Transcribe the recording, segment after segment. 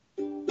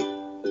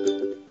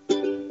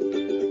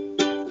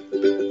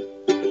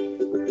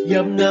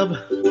Yum nub,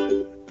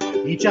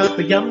 each up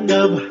a yum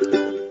nub.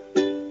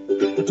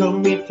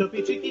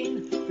 Topi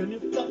chicken,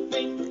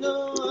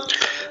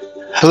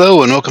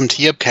 Hello and welcome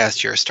to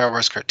Yubcast, your Star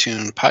Wars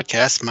cartoon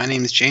podcast. My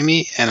name is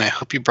Jamie, and I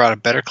hope you brought a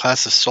better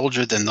class of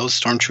soldier than those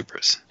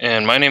stormtroopers.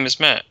 And my name is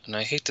Matt, and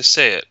I hate to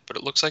say it, but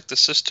it looks like the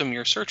system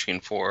you're searching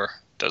for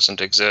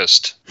doesn't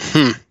exist.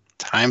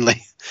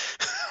 Timely.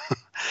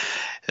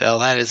 Well,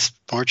 that is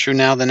more true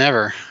now than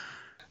ever.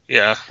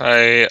 Yeah,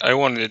 I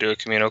wanted to do a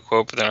Kamino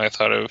quote, but then I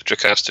thought of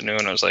Yubcast and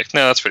I was like,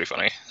 no, that's pretty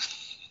funny.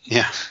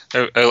 Yeah.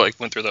 I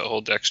went through that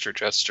whole Dexter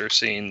Jester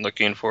scene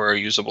looking for a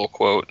usable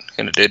quote,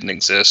 and it didn't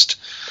exist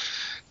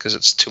because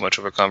it's too much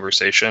of a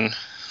conversation.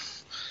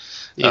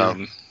 Yeah.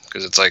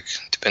 Because it's like,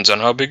 depends on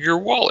how big your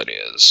wallet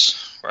is,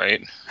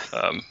 right?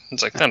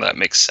 It's like, none of that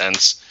makes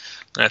sense.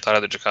 And I thought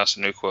of the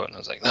Jocasta quote, and I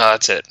was like, no,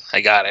 that's it.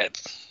 I got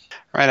it.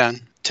 Right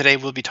on. Today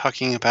we'll be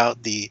talking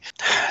about the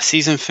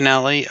season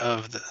finale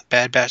of the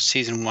Bad Batch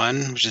Season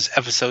 1, which is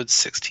Episode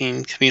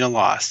 16, Kamino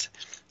Lost.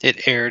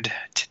 It aired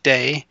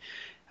today,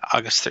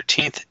 August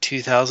 13th,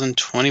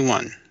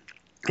 2021.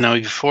 Now,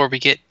 before we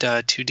get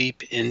too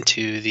deep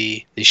into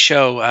the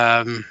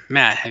show,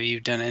 Matt, have you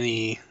done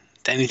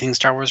anything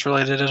Star Wars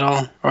related at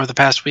all over the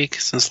past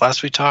week since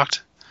last we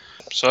talked?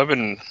 So I've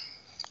been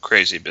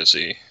crazy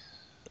busy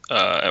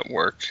at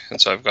work,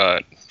 and so I've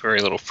got very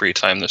little free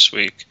time this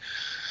week.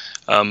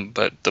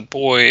 But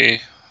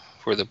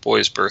for the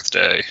boy's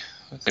birthday,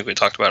 I think we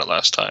talked about it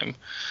last time,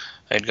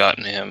 I had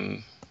gotten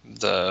him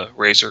the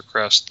Razor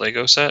Crest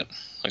Lego set,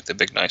 like the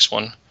big nice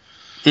one.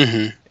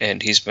 Mm-hmm.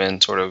 And he's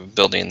been sort of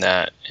building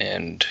that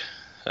and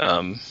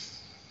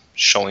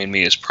showing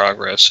me his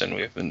progress, and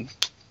we've been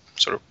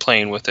sort of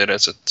playing with it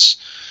as it's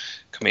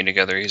coming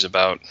together. He's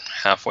about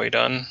halfway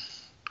done.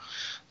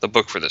 The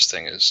book for this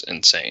thing is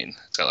insane.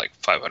 It's got like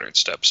 500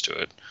 steps to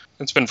it.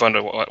 It's been fun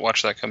to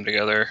watch that come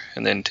together.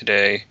 And then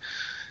today,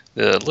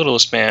 the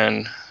littlest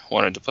man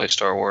wanted to play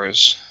Star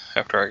Wars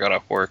after I got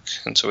off work,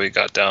 and so we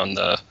got down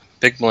the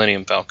big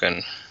Millennium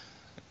Falcon,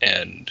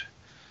 and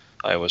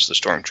I was the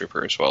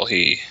Stormtroopers while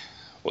he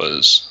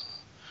was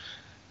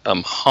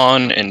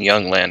Han and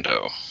young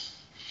Lando,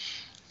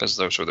 because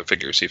those were the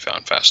figures he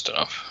found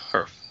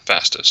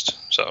fastest.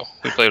 So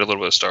we played a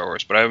little bit of Star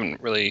Wars, but I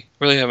haven't really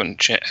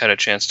haven't had a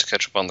chance to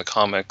catch up on the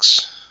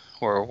comics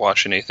or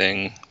watch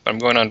anything. I'm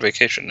going on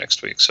vacation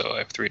next week, so I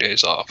have 3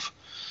 days off.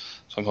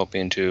 So I'm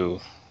hoping to,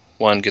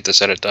 one, get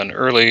this edit done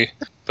early,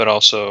 but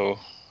also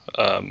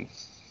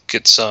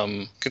get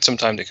some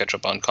time to catch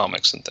up on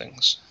comics and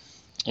things.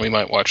 We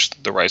might watch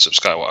The Rise of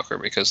Skywalker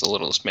because the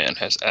littlest man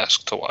has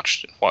asked to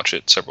watch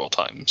it several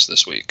times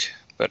this week.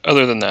 But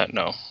other than that,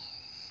 no.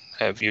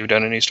 Have you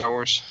done any Star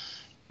Wars?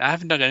 I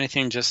haven't done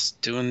anything,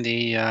 just doing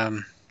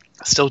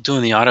still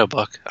doing the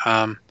audiobook.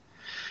 Not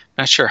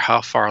sure how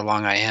far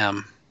along I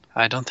am.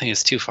 I don't think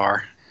it's too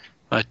far,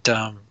 but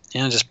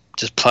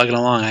just plugging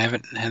along. I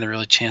haven't had a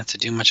really chance to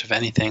do much of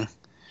anything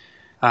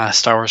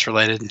Star Wars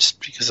related, just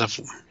because of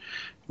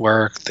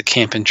work, the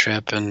camping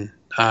trip, and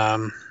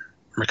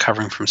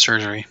recovering from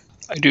surgery.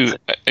 I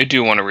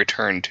do want to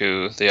return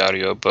to the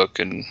audiobook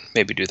and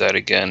maybe do that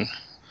again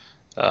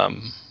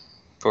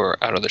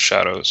for Out of the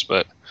Shadows,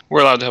 but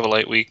we're allowed to have a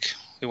light week.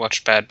 We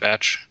watched Bad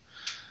Batch,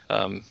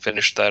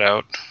 finished that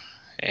out,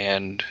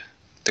 and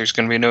there's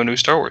going to be no new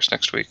Star Wars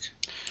next week.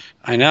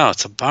 I know,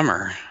 it's a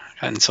bummer.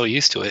 I've gotten so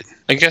used to it.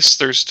 I guess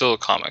there's still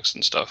comics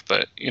and stuff,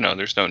 but,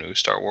 there's no new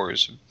Star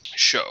Wars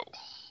show.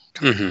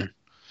 Mm-hmm.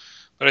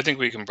 But I think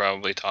we can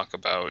probably talk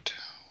about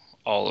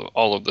all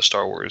of the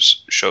Star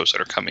Wars shows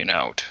that are coming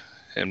out,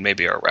 and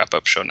maybe our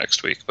wrap-up show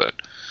next week. But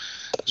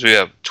as we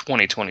have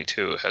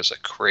 2022 has a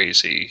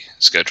crazy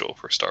schedule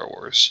for Star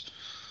Wars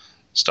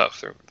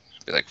stuff. There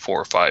will be like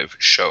 4 or 5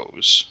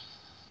 shows,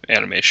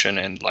 animation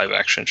and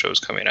live-action shows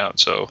coming out.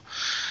 So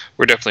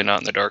we're definitely not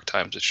in the dark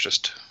times. It's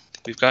just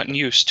we've gotten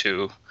used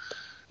to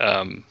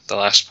the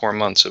last 4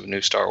 months of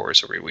new Star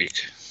Wars every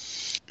week.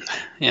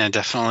 Yeah,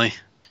 definitely.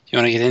 You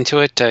want to get into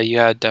it?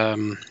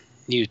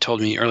 You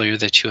told me earlier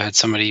that you had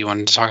somebody you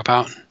wanted to talk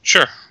about.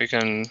 Sure, we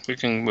can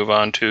move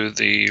on to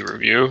the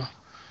review.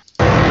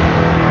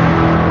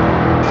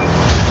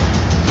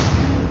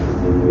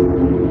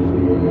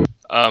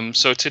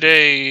 So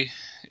today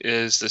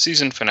is the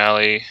season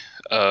finale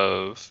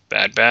of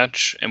Bad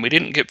Batch, and we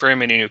didn't get very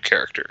many new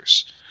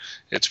characters.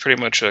 It's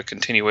pretty much a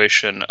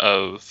continuation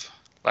of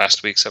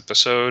last week's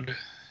episode,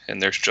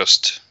 and there's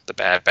just the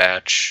Bad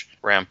Batch,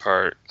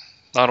 Rampart,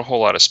 not a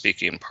whole lot of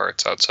speaking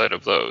parts outside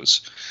of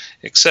those,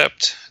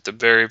 except at the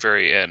very,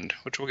 very end,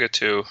 which we'll get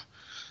to,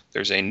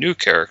 there's a new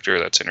character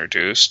that's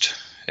introduced,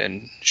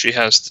 and she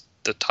has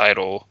the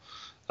title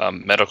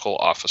Medical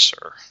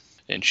Officer,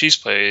 and she's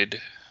played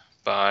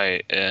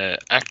by an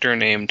actor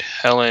named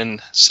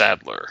Helen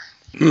Sadler.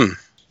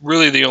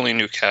 Really the only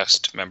new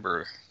cast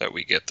member that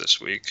we get this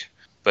week.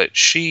 But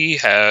she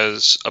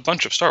has a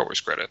bunch of Star Wars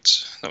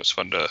credits. That was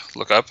fun to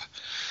look up.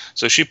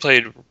 So she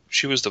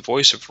was the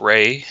voice of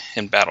Rey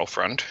in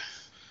Battlefront,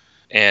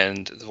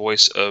 and the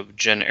voice of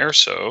Jyn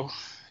Erso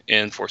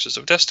in Forces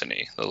of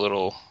Destiny, the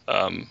little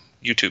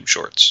YouTube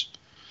shorts.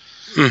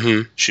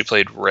 Mm-hmm. She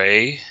played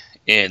Rey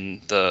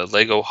in the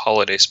Lego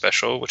Holiday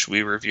Special, which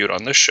we reviewed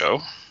on this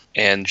show,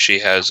 and she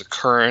has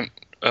current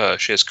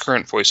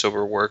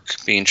voiceover work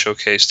being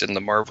showcased in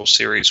the Marvel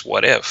series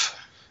What If.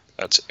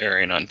 That's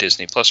airing on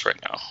Disney Plus right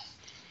now.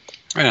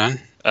 Right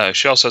on.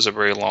 She also has a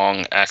very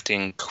long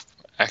acting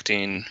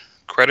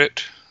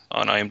credit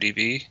on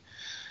IMDb.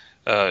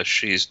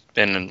 She's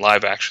been in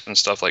live action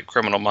stuff like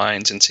Criminal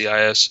Minds and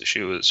CIS.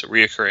 She was a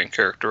reoccurring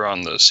character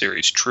on the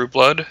series True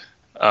Blood.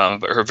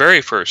 But her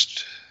very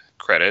first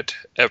credit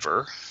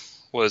ever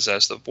was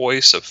as the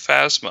voice of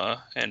Phasma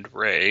and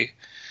Rey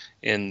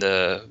in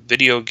the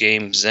video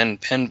game Zen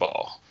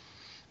Pinball,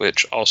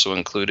 which also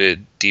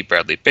included D.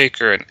 Bradley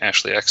Baker and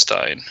Ashley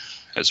Eckstein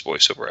as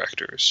voiceover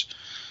actors.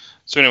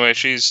 So anyway,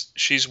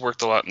 she's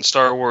worked a lot in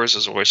Star Wars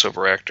as a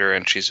voiceover actor,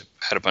 and she's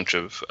had a bunch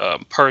of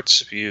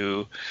parts. If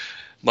you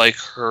like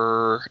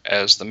her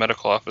as the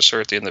medical officer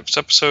at the end of this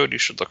episode, you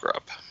should look her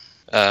up.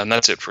 And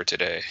that's it for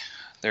today.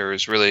 There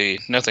is really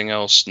nothing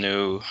else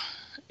new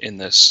in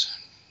this.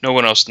 No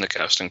one else in the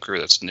cast and crew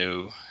that's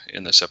new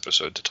in this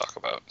episode to talk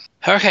about.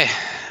 Okay,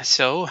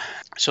 so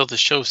the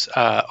show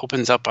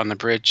opens up on the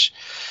bridge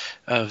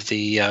of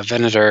the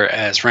Venator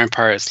as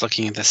Rampart is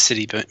looking at the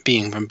city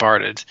being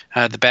bombarded.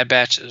 The Bad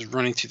Batch is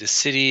running through the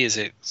city as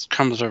it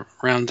crumbles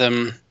around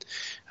them.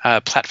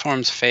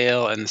 Platforms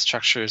fail and the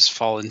structures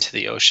fall into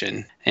the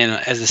ocean. And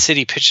as the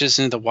city pitches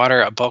into the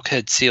water, a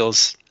bulkhead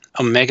seals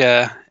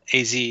Omega,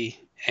 AZ,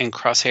 and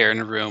Crosshair in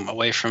a room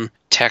away from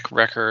Tech,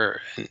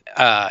 Wrecker, and,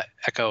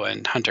 Echo,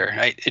 and Hunter.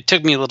 It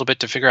took me a little bit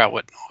to figure out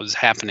what was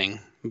happening,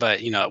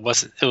 but it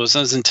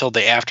wasn't until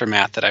the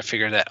aftermath that I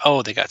figured that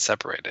they got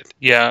separated.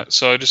 Yeah,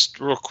 so just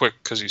real quick,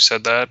 because you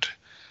said that,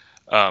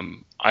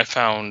 I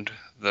found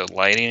the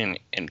lighting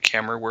and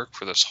camera work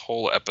for this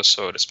whole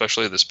episode,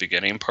 especially this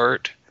beginning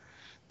part,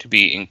 to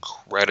be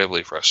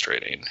incredibly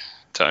frustrating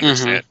to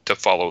understand, to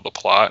follow the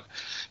plot,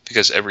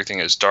 because everything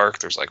is dark.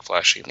 There's like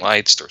flashing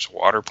lights, there's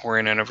water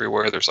pouring in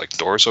everywhere, there's like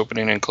doors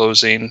opening and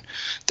closing.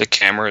 The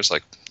camera is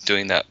like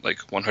doing that like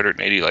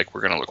 180, like we're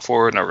going to look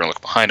forward, now we're going to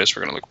look behind us,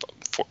 we're going to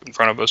look in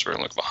front of us, we're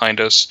going to look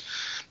behind us.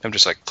 I'm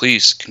just like,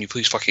 please, can you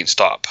please fucking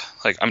stop?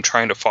 Like, I'm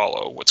trying to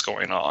follow what's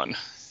going on,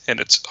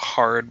 and it's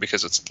hard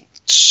because it's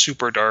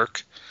super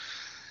dark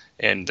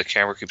and the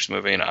camera keeps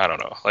moving. I don't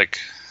know, like,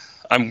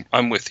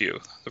 I'm with you.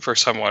 The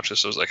first time I watched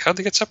this, I was like, how'd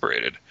they get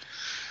separated?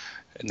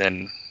 And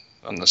then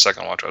on the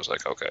second watch, I was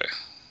like, okay,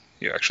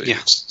 you actually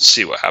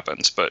see what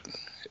happens, but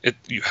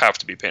you have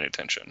to be paying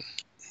attention.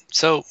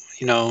 So,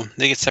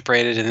 they get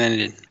separated, and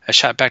then a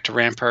shot back to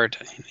Rampart.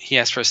 He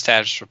asks for a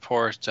status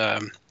report.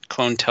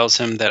 Clone tells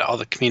him that all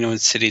the Kamino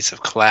cities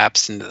have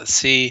collapsed into the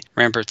sea.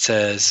 Rampart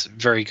says,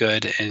 very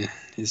good, in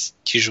his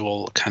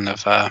usual kind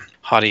of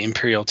haughty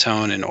imperial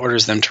tone, and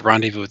orders them to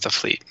rendezvous with the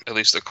fleet. At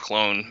least the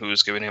clone who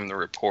was giving him the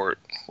report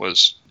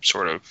was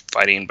sort of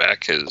fighting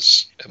back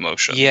his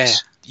emotions. Yeah,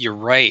 you're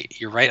right.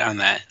 You're right on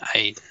that.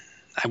 I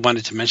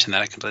wanted to mention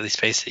that. I completely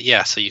spaced it.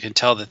 Yeah, so you can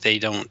tell that they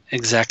don't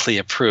exactly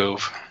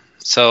approve.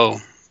 So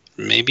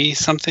maybe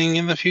something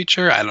in the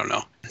future? I don't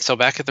know. So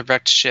back at the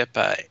wrecked ship,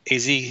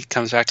 AZ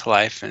comes back to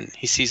life, and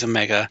he sees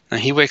Omega, and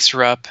he wakes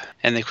her up,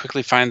 and they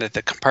quickly find that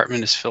the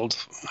compartment is filling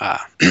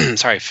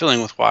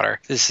with water.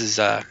 This is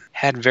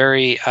had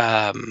very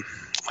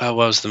what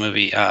was the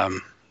movie?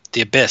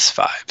 The Abyss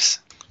vibes.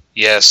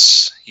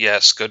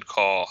 Yes, good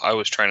call. I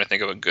was trying to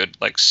think of a good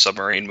like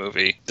submarine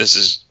movie. This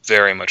is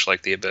very much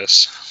like The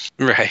Abyss.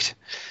 Right.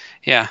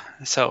 Yeah.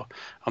 So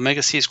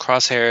Omega sees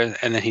Crosshair,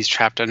 and then he's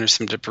trapped under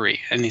some debris,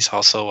 and he's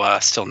also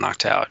still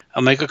knocked out.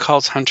 Omega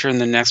calls Hunter in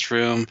the next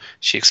room.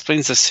 She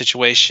explains the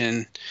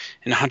situation,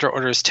 and Hunter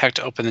orders Tech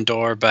to open the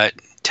door, but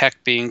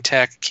Tech, being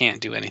Tech,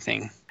 can't do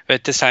anything.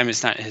 But this time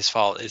it's not his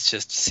fault. It's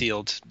just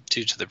sealed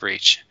due to the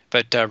breach.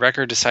 But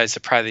Wrecker decides to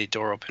pry the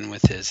door open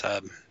with his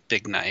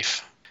big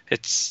knife.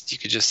 You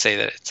could just say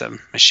that it's a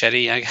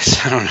machete, I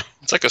guess. I don't know.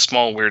 It's like a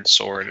small, weird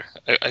sword.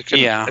 I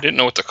didn't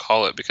know what to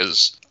call it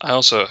because I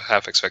also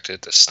half expected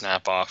it to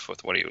snap off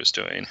with what he was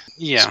doing.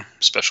 Yeah.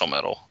 Special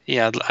metal.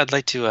 Yeah, I'd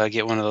like to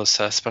get one of those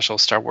special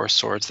Star Wars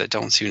swords that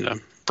don't seem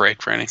to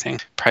break for anything.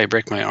 Probably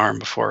break my arm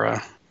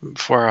before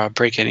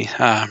break any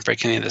of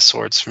the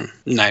swords from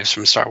knives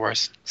from Star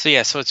Wars. So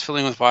yeah, so it's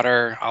filling with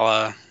water, a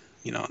la,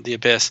 the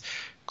Abyss.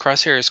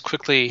 Crosshair is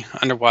quickly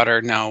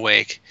underwater, now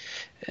awake.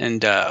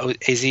 And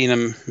AZ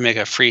and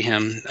Omega free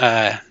him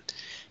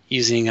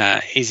using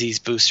AZ's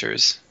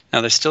boosters.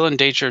 Now they're still in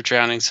danger of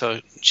drowning, so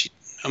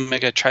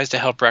Omega tries to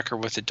help Wrecker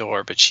with the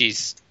door, but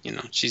she's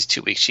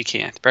too weak. She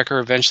can't. Wrecker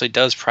eventually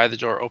does pry the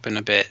door open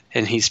a bit,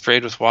 and he's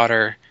sprayed with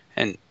water.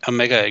 And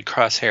Omega,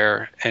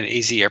 Crosshair, and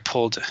AZ are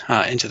pulled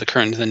into the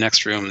current to the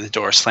next room, and the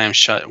door slams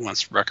shut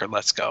once Wrecker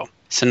lets go.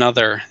 So now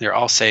they're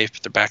all safe,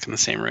 but they're back in the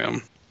same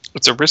room.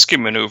 It's a risky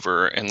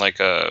maneuver in like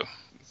a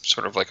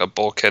sort of like a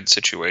bulkhead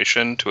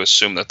situation to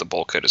assume that the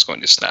bulkhead is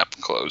going to snap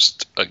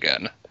closed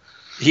again.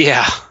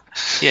 Yeah.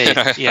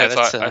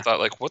 I thought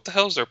like, what the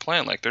hell is their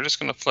plan? Like, they're just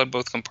going to flood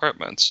both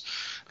compartments,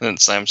 and then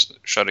it slams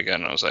shut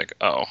again. And I was like,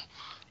 oh,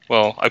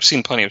 well, I've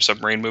seen plenty of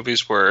submarine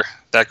movies where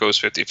that goes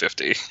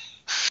 50-50.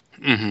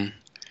 Mm-hmm.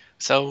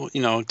 So,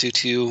 due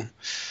to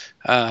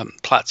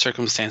plot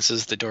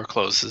circumstances, the door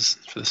closes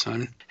for this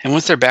one. And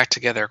once they're back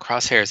together,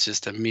 Crosshair is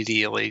just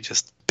immediately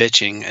just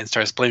bitching and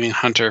starts blaming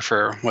Hunter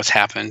for what's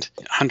happened.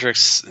 Hunter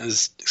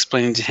is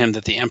explaining to him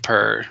that the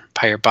Empire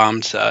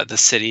bombed the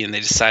city, and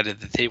they decided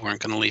that they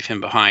weren't going to leave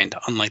him behind,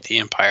 unlike the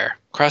Empire.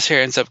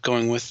 Crosshair ends up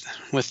going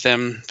with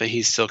them, but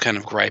he's still kind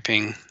of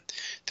griping.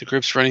 The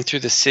group's running through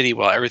the city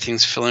while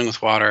everything's filling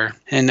with water,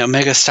 and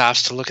Omega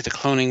stops to look at the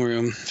cloning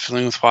room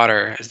filling with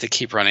water as they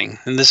keep running.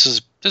 And this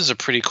is a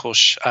pretty cool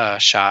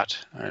shot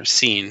or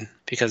scene,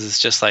 because it's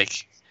just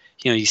like,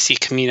 you see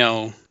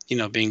Kamino,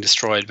 being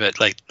destroyed, but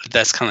like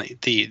that's kind of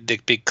like the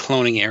big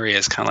cloning area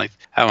is kind of like,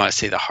 I don't want to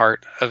say the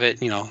heart of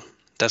it.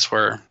 That's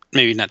where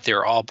maybe not they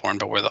were all born,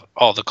 but where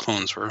all the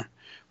clones were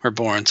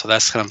born. So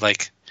that's kind of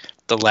like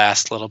the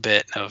last little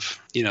bit of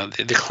the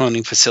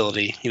cloning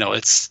facility.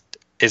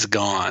 It's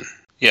gone.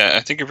 Yeah,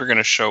 I think if you're going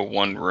to show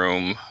one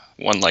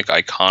like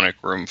iconic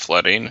room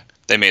flooding,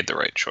 they made the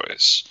right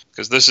choice,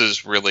 because this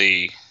is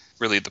really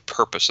the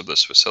purpose of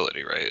this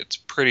facility, right? It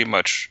pretty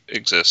much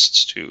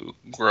exists to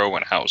grow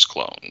and house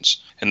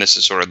clones, and this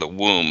is sort of the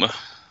womb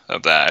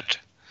of that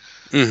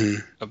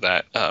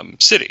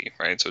city,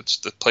 right? So it's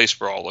the place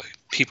where all the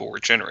people were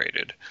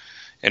generated,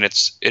 and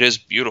it is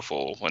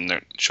beautiful when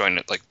they're showing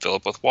it like fill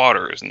up with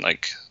waters, and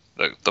like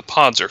the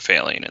pods are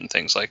failing and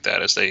things like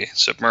that as they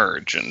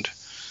submerge, and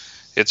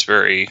it's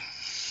very,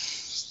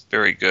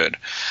 very good.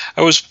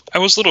 I was a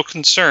little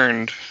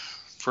concerned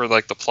for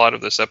like the plot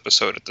of this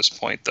episode at this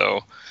point,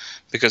 though,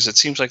 because it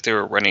seems like they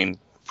were running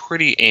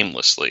pretty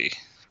aimlessly,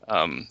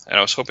 and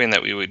I was hoping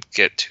that we would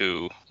get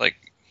to like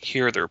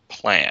hear their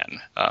plan,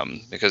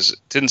 because it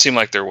didn't seem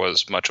like there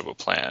was much of a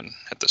plan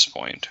at this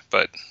point,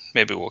 but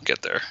maybe we'll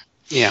get there.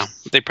 Yeah,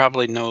 they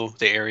probably know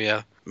the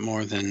area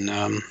more than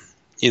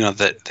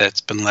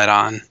that's been let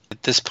on.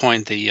 At this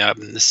point,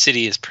 the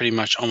city is pretty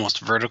much almost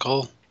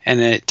vertical, and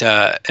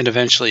and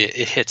eventually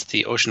it hits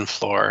the ocean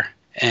floor,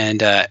 and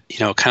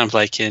kind of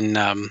like in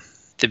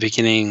the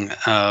beginning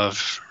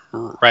of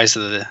Revenge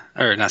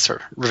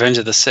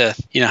of the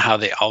Sith. How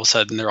they all of a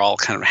sudden they're all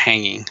kind of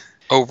hanging.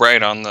 Oh,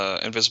 right, on the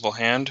invisible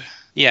hand.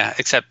 Yeah,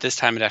 except this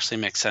time it actually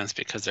makes sense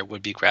because there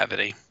would be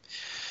gravity.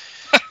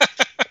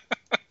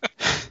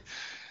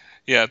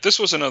 Yeah, this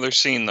was another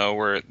scene though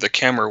where the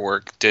camera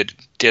work did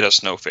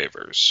us no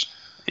favors.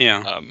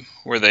 Yeah.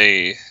 Where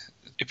they,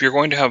 if you're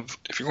going to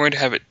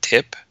have it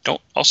tip, don't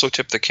also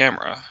tip the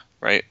camera,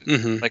 right?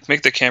 Mm-hmm. Like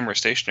make the camera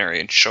stationary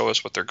and show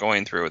us what they're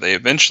going through. They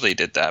eventually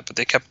did that, but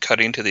they kept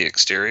cutting to the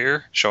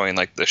exterior, showing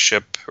like the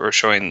ship or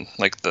showing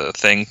like the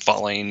thing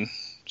falling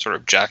sort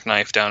of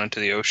jackknife down into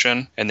the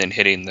ocean and then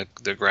hitting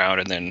the ground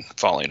and then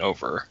falling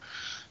over.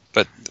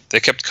 But they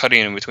kept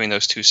cutting in between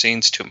those two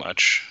scenes too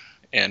much,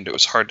 and it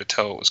was hard to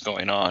tell what was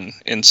going on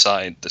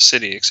inside the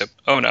city, except,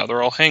 now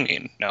they're all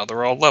hanging. Now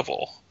they're all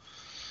level.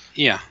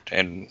 Yeah.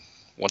 And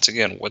once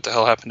again, what the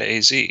hell happened to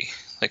AZ?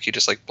 Like, he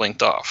just,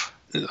 blinked off.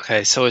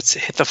 Okay, so it's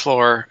hit the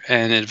floor,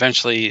 and it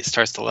eventually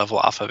starts to level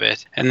off of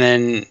it. And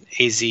then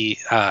AZ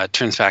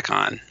turns back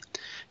on.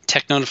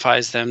 Tech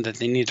notifies them that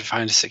they need to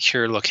find a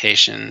secure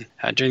location.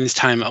 During this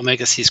time,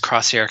 Omega sees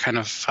Crosshair kind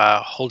of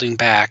holding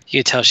back.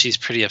 You can tell she's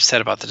pretty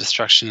upset about the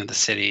destruction of the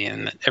city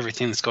and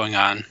everything that's going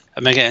on.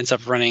 Omega ends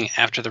up running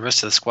after the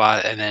rest of the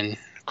squad, and then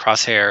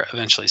Crosshair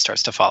eventually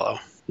starts to follow.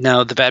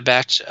 Now, the Bad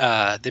Batch,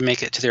 they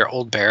make it to their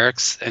old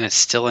barracks, and it's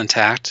still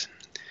intact.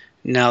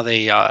 Now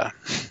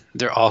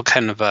they're all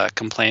kind of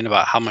complain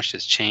about how much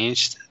has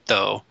changed,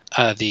 though.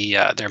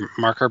 Their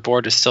marker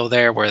board is still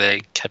there where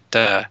they kept...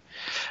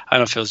 I don't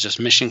know if it was just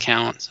mission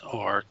count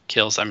or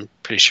kills. I'm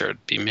pretty sure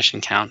it'd be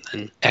mission count.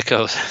 And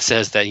Echo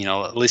says that,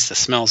 at least the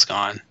smell's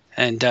gone.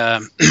 And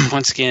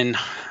once again,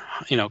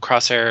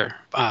 Crosshair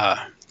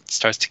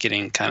starts to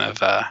getting kind of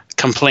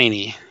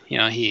complainy.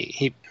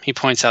 He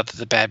points out that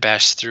the Bad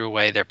Batch threw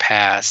away their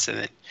past, and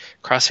that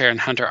Crosshair and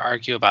Hunter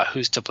argue about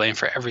who's to blame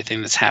for everything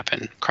that's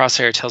happened.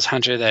 Crosshair tells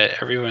Hunter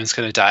that everyone's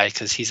going to die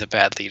because he's a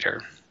bad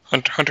leader.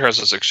 Hunter has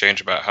this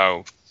exchange about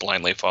how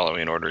blindly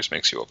following orders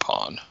makes you a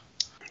pawn.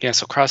 Yeah,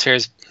 so Crosshair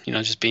is,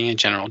 just being a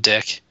general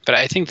dick. But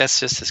I think that's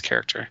just his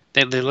character.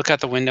 They look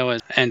out the window,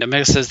 and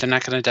Omega says they're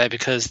not going to die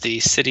because the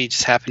city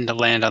just happened to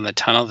land on the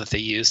tunnel that they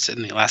used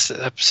in the last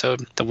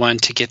episode, the one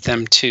to get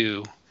them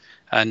to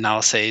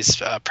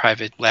Nalise's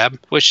private lab,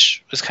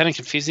 which was kind of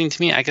confusing to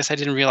me. I guess I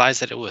didn't realize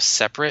that it was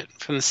separate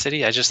from the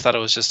city. I just thought it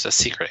was just a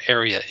secret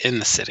area in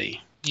the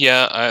city.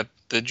 Yeah,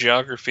 the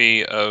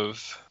geography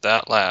of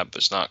that lab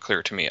is not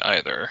clear to me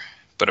either.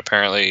 But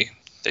apparently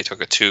they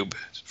took a tube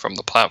from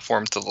the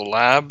platform to the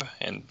lab,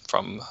 and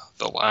from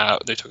the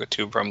lab, they took a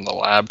tube from the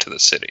lab to the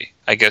city.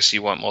 I guess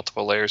you want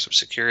multiple layers of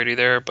security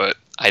there, but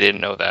I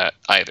didn't know that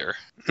either.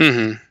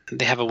 Mm-hmm.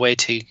 They have a way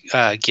to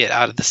get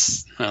out of the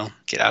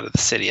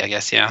city, I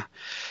guess, yeah.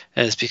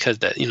 It's because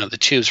the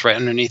tube's right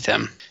underneath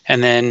them.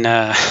 And then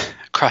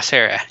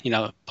Crosshair,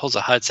 pulls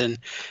a Hudson,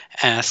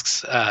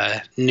 asks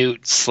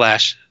Newt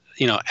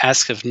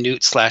asks if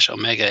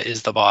Newt/Omega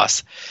is the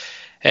boss.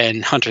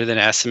 And Hunter then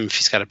asks him if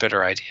he's got a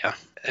better idea.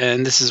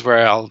 And this is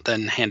where I'll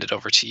then hand it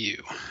over to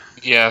you.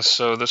 Yeah,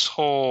 so this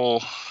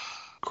whole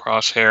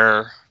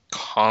Crosshair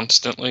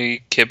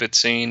constantly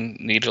kibitzing,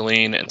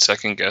 needling, and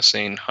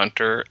second-guessing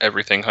Hunter,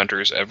 everything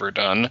Hunter's ever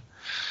done,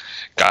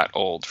 got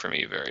old for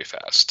me very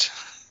fast.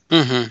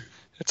 Mm-hmm.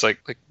 It's like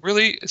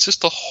really? It's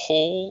just the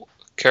whole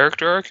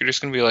character arc? You're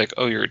just going to be like,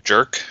 oh, you're a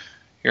jerk,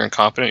 you're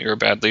incompetent, you're a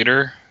bad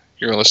leader,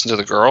 you're going to listen to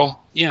the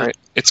girl? Yeah. Right?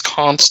 It's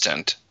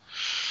constant.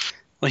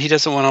 Well, he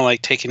doesn't want to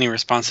like take any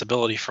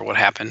responsibility for what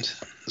happened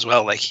as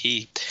well. Like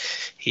he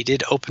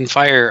did open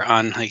fire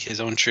on like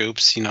his own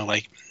troops,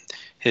 like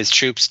his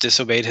troops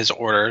disobeyed his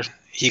order.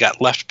 He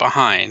got left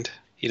behind,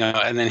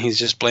 and then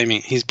he's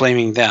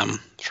blaming them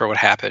for what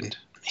happened.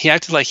 He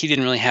acted like he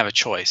didn't really have a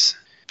choice.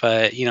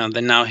 But,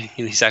 then now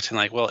he's acting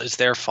like, well, it's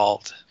their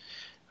fault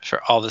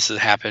for all this has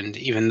happened,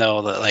 even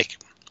though that, like,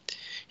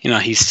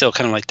 he's still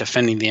kind of like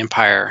defending the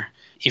Empire,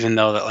 even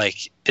though that,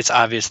 like, it's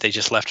obvious they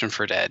just left him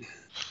for dead.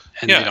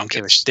 And they don't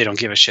give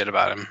a shit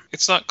about him.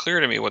 It's not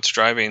clear to me what's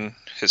driving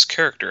his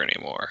character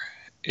anymore.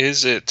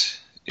 Is it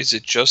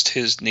just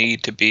his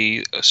need to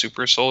be a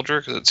super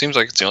soldier? Because it seems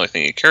like it's the only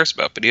thing he cares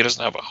about, but he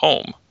doesn't have a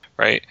home,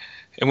 right?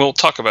 And we'll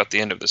talk about the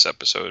end of this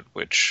episode,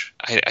 which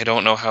I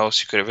don't know how else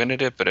you could have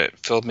ended it, but it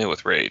filled me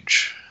with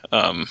rage.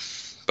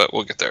 But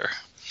we'll get there.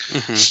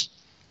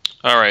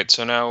 Mm-hmm. All right,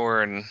 so now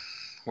we're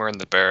in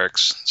the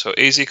barracks. So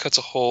AZ cuts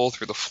a hole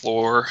through the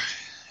floor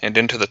and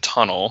into the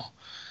tunnel,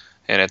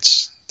 and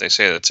they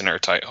say that's an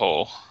airtight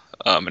hole,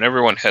 and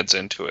everyone heads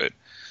into it.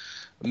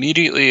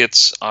 Immediately,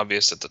 it's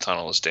obvious that the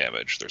tunnel is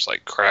damaged. There's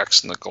like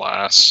cracks in the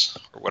glass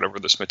or whatever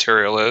this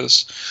material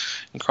is,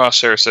 and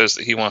Crosshair says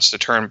that he wants to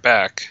turn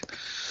back.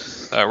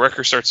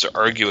 Wrecker starts to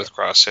argue with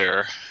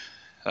Crosshair,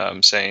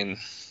 saying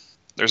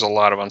there's a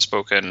lot of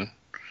unspoken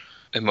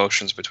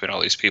emotions between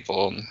all these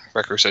people. And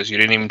Wrecker says, you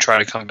didn't even try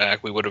to come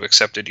back. We would have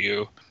accepted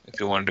you if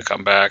you wanted to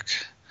come back.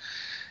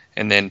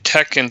 And then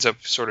Tech ends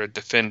up sort of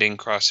defending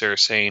Crosshair,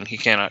 saying he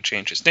cannot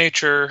change his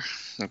nature.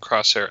 And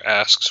Crosshair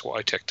asks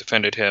why Tech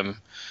defended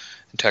him.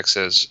 And Tech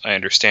says, I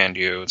understand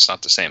you. It's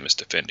not the same as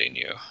defending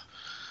you.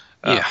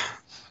 Yeah.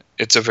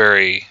 It's a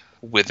very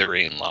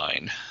withering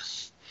line.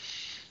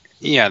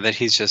 Yeah, that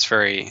he's just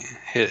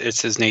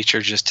it's his nature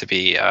just to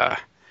be a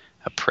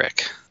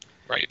prick.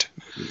 Right.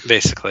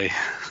 Basically.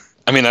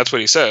 I mean, that's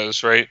what he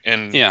says, right?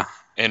 And yeah.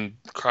 And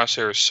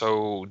Crosshair is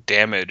so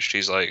damaged.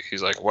 He's like,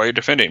 why are you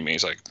defending me?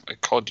 He's like, I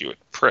called you a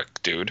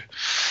prick, dude.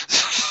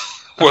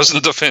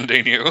 Wasn't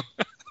defending you.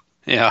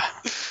 Yeah.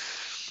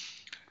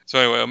 So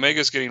anyway,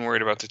 Omega's getting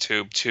worried about the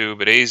tube too,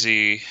 but AZ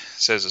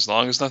says as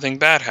long as nothing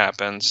bad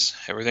happens,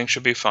 everything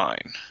should be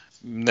fine.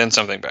 Then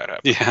something bad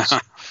happens. Yeah.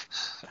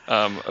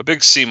 A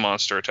big sea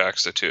monster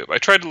attacks the tube. I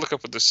tried to look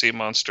up what the sea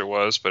monster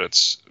was, but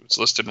it's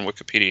listed in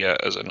Wikipedia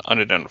as an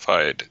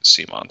unidentified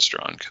sea monster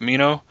on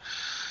Kamino.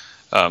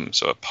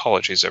 So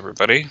apologies,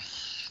 everybody.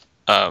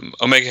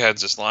 Omega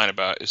has this line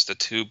about, is the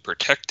tube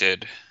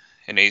protected?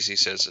 And AZ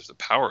says if the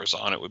power is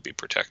on, it would be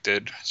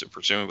protected. So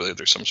presumably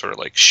there's some sort of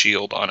like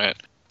shield on it.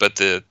 But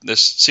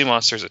this sea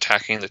monster is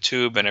attacking the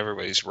tube, and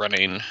everybody's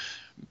running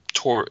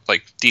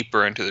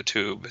deeper into the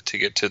tube to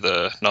get to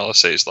the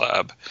Nullisae's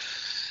lab.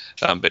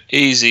 But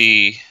AZ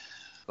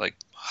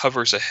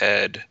hovers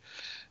ahead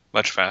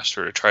much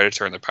faster to try to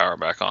turn the power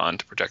back on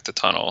to protect the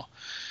tunnel.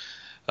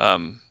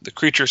 The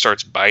creature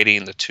starts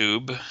biting the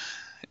tube,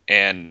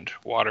 and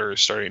water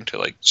is starting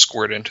to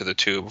squirt into the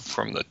tube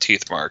from the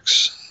teeth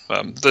marks.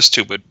 This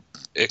tube would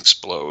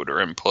explode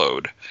or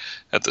implode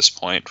at this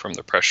point from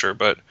the pressure,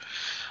 but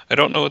I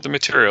don't know what the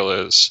material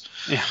is.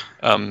 Yeah.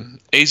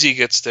 AZ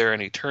gets there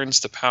and he turns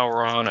the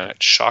power on, and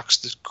it shocks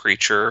the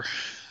creature.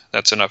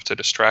 That's enough to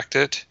distract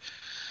it.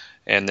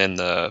 And then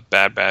the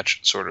Bad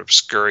Batch sort of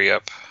scurry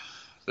up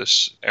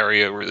this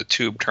area where the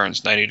tube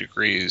turns 90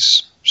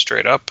 degrees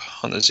straight up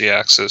on the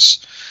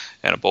Z-axis,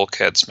 and a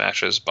bulkhead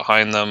smashes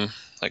behind them,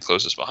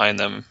 closes behind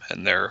them,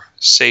 and they're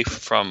safe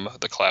from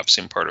the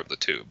collapsing part of the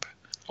tube.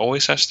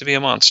 Always has to be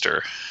a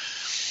monster.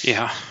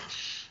 Yeah.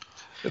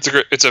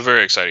 It's a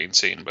very exciting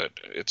scene, but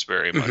it's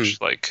very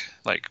much like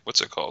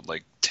what's it called?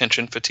 Like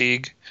tension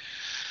fatigue.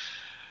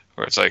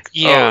 Where it's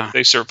oh,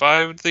 they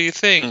survived the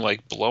thing,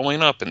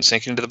 blowing up and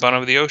sinking to the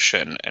bottom of the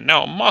ocean, and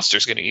now a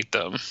monster's going to eat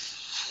them.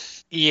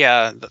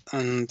 Yeah,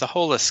 the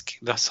whole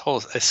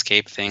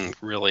escape thing,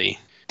 really,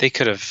 they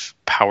could have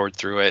powered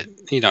through it.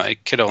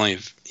 It could only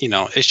have,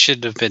 it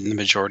should have been the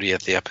majority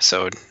of the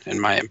episode, in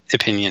my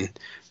opinion.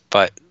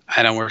 But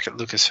I don't work at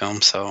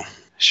Lucasfilm, so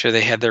sure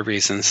they had their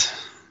reasons.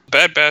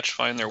 Bad Batch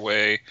find their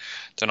way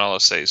to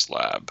Nullisae's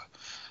lab.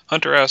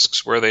 Hunter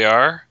asks where they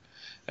are,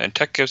 and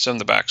Tech gives them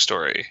the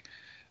backstory.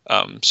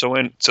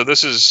 So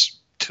this is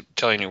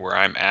telling you where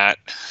I'm at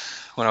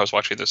when I was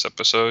watching this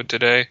episode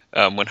today.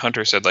 When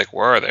Hunter said,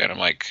 where are they? And I'm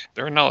like,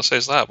 they're in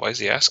Nullisae's lab. Why is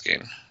he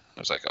asking? I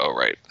was like, oh,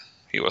 right.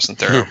 He wasn't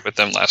there with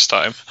them last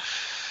time.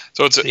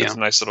 So it's a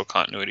nice little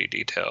continuity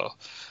detail.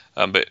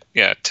 But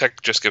yeah,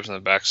 Tech just gives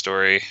them the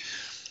backstory.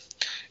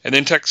 And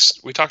then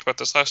we talked about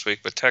this last week,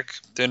 but Tech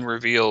then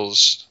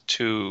reveals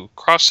to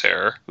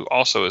Crosshair, who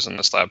also is in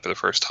this lab for the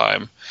first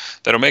time,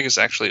 that Omega's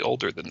actually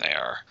older than they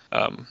are.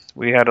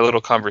 We had a little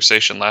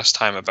conversation last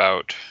time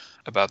about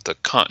the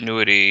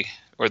continuity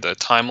or the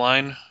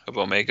timeline of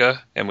Omega,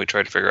 and we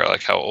tried to figure out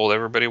like how old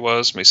everybody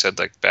was. And we said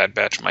like Bad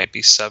Batch might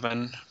be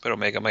 7, but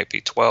Omega might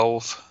be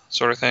 12,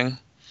 sort of thing.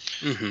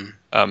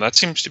 That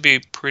seems to be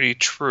pretty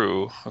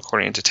true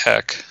according to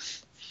tech.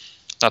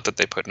 Not that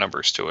they put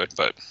numbers to it,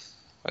 but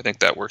I think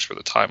that works for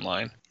the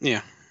timeline.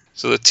 Yeah.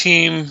 So the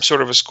team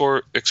sort of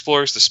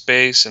explores the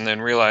space and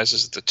then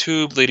realizes that the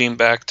tube leading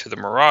back to the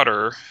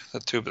Marauder,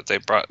 the tube that they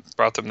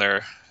brought them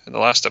there in the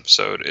last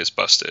episode, is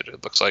busted.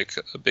 It looks like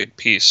a big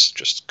piece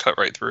just cut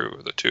right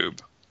through the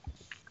tube.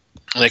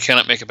 And they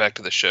cannot make it back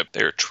to the ship.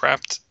 They're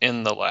trapped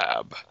in the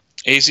lab.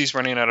 AZ's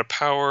running out of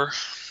power,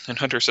 and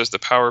Hunter says the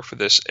power for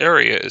this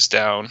area is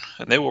down,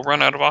 and they will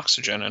run out of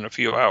oxygen in a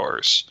few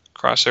hours.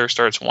 Crosshair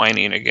starts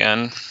whining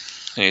again,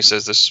 and he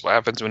says this is what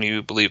happens when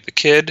you believe the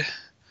kid.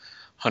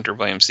 Hunter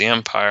blames the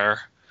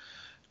Empire.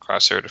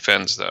 Crosshair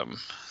defends them.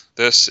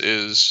 This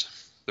is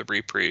the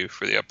reprieve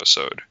for the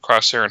episode.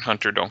 Crosshair and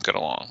Hunter don't get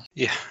along.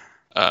 Yeah.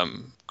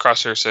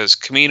 Crosshair says,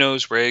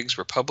 Kamino's, Regs,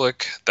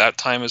 Republic, that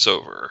time is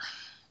over.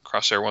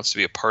 Crosshair wants to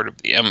be a part of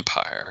the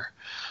Empire.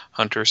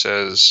 Hunter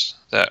says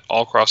that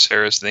all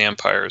Crosshair is the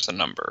Empire is a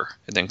number.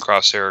 And then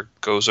Crosshair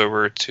goes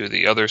over to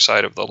the other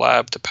side of the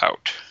lab to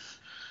pout.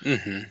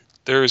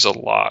 There's a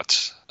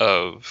lot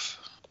of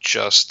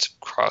just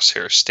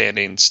Crosshair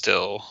standing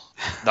still,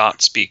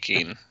 not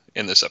speaking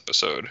in this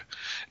episode.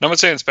 And I'm not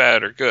saying it's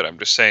bad or good. I'm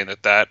just saying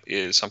that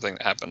is something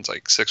that happens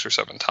like 6 or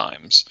 7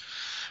 times,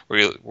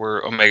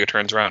 where Omega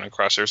turns around and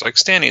Crosshair's like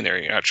standing there.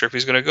 You're not sure if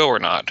he's going to go or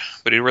not,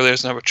 but he really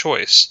doesn't have a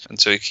choice. And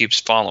so he keeps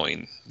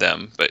following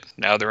them. But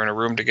now they're in a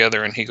room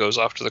together, and he goes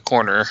off to the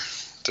corner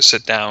to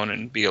sit down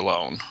and be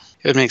alone.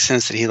 It would make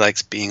sense that he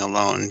likes being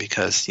alone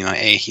because,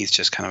 he's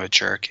just kind of a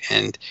jerk,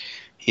 and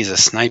he's a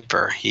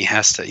sniper. He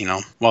has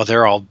to, while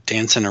they're all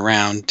dancing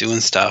around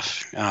doing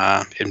stuff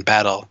in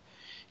battle,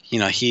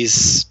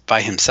 he's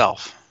by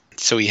himself.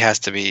 So he has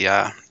to be,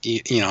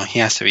 he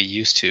has to be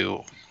used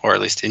to, or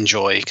at least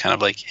enjoy kind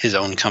of like his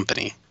own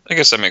company. I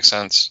guess that makes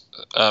sense.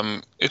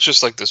 It's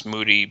just like this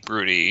moody,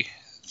 broody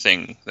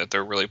thing that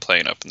they're really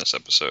playing up in this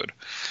episode.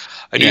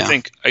 I do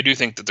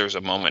think that there's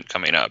a moment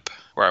coming up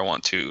where I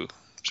want to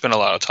spend a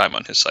lot of time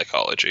on his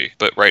psychology,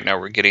 but right now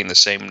we're getting the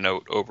same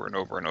note over and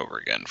over and over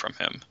again from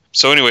him.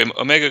 So anyway,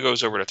 Omega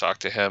goes over to talk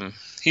to him.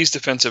 He's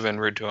defensive and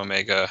rude to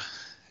Omega,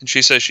 and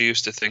she says she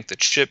used to think that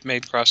Chip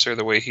made Crosshair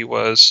the way he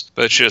was,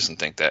 but she doesn't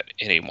think that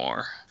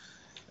anymore.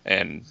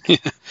 And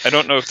I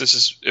don't know if this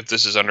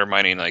is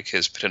undermining like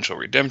his potential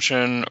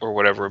redemption or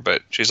whatever,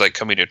 but she's like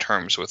coming to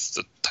terms with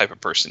the type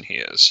of person he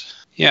is.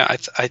 Yeah,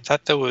 I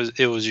thought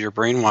it was your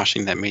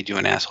brainwashing that made you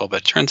an asshole,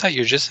 but it turns out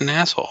you're just an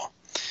asshole.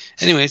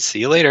 Anyway, see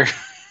you later.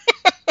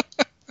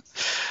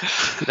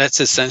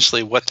 That's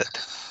essentially what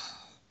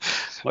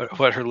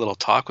her little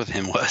talk with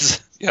him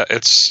was. Yeah,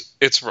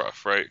 it's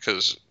rough, right?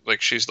 Because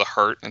like she's the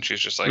heart, and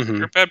she's just like,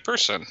 you're a bad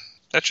person.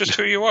 That's just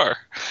who you are.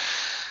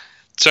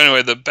 So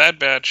anyway, the Bad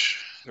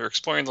Batch, they're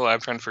exploring the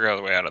lab, trying to figure out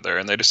the way out of there,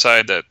 and they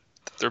decide that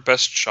their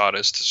best shot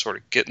is to sort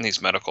of get in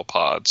these medical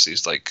pods,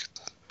 these like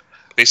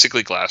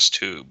basically glass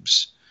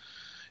tubes,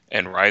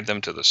 and ride them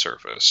to the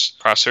surface.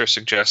 Crosshair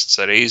suggests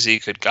that AZ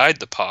could guide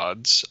the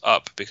pods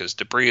up because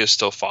debris is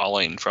still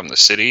falling from the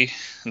city,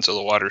 and so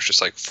the water's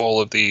just like full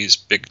of these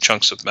big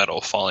chunks of metal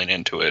falling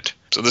into it.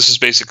 So this is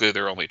basically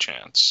their only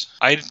chance.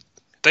 I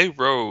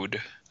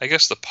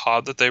guess the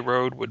pod that they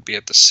rode would be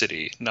at the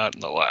city, not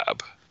in the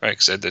lab, right?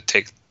 Because they had to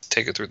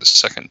take it through the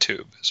second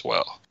tube as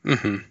well.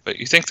 But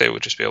you think they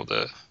would just be able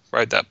to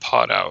ride that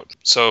pod out.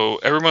 So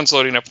everyone's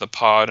loading up in the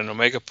pod, and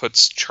Omega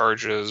puts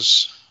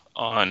charges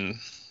on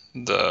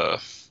the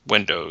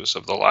windows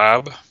of the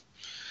lab,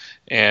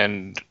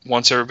 and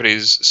once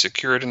everybody's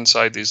secured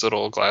inside these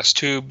little glass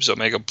tubes,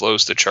 Omega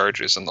blows the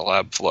charges and the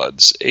lab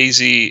floods.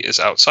 AZ is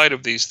outside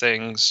of these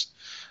things,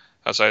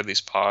 outside of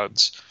these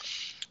pods,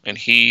 and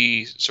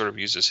he sort of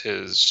uses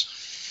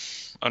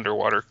his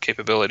underwater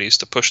capabilities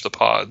to push the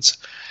pods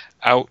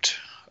out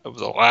of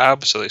the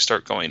lab, so they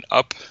start going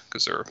up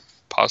because they're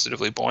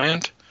positively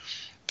buoyant,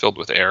 filled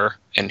with air,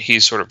 and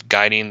he's sort of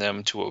guiding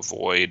them to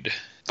avoid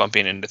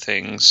bumping into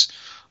things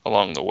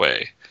along the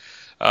way.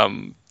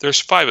 There's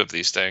 5 of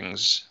these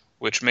things,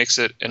 which makes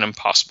it an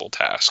impossible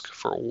task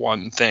for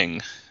one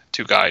thing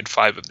to guide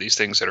 5 of these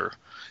things that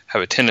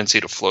have a tendency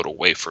to float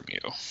away from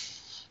you.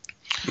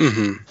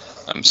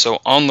 So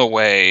on the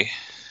way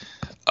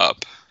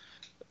up,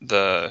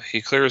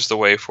 he clears the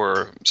way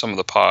for some of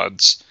the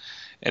pods,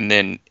 and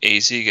then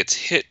AZ gets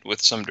hit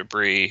with some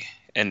debris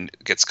and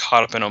gets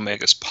caught up in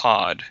Omega's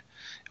pod.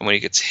 And when he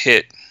gets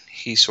hit,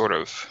 he sort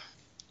of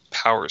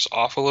powers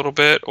off a little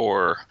bit,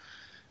 or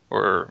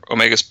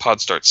Omega's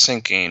pod starts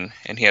sinking,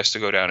 and he has to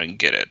go down and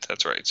get it.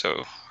 That's right.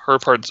 So her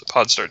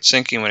pod starts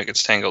sinking when it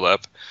gets tangled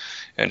up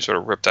and sort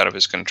of ripped out of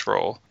his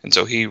control. And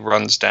so he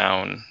runs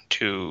down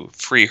to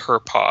free her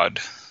pod,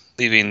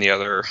 leaving the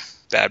other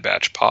Bad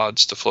Batch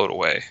pods to float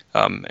away.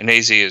 And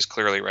AZ is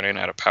clearly running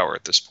out of power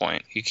at this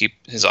point.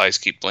 His eyes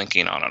keep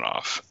blinking on and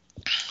off.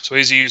 So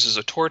AZ uses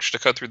a torch to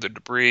cut through the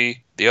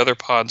debris. The other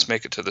pods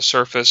make it to the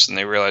surface, and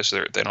they realize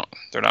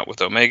they're not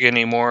with Omega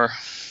anymore.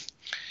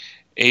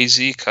 AZ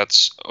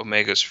cuts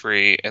Omega's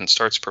free and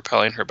starts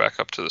propelling her back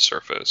up to the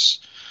surface.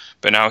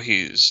 But now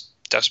he's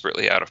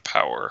desperately out of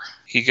power.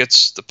 He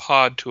gets the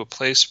pod to a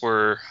place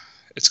where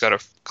it's got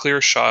a clear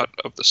shot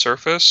of the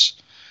surface,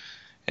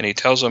 and he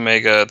tells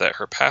Omega that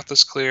her path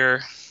is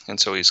clear, and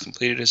so he's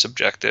completed his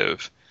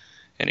objective,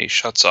 and he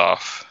shuts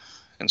off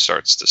and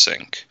starts to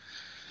sink.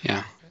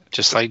 Yeah,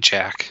 just like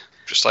Jack.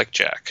 Just like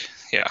Jack,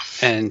 yeah.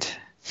 And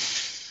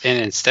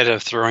instead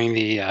of throwing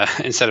the,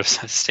 instead of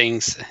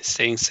staying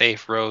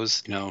safe,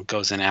 Rose,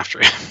 goes in after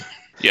him.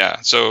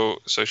 Yeah, so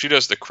she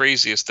does the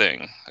craziest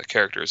thing a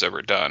character has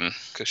ever done,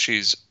 because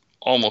she's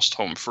almost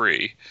home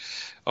free.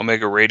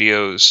 Omega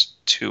radios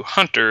to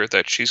Hunter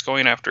that she's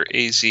going after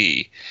AZ,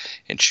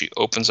 and she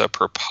opens up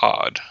her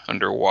pod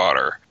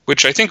underwater,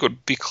 which I think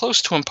would be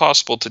close to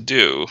impossible to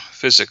do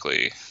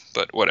physically,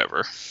 but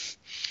whatever.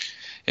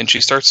 And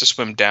she starts to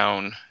swim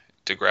down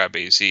to grab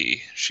AZ.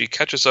 She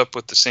catches up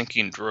with the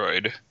sinking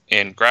droid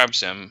and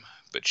grabs him,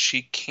 but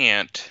she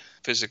can't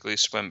physically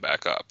swim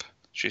back up.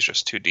 She's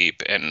just too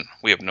deep, and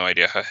we have no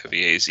idea how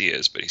heavy AZ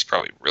is, but he's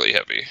probably really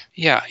heavy.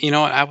 Yeah,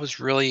 I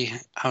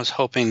was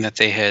hoping that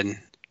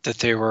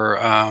they were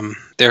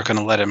going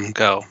to let him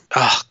go.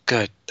 Oh,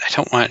 good. I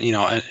don't want,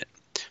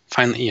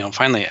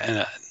 finally,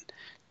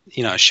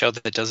 a show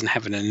that doesn't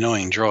have an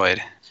annoying droid.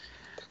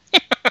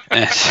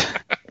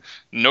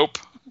 Nope.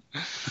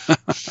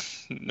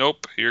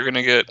 Nope. You're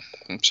gonna get.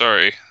 I'm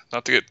sorry,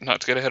 not to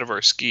get ahead of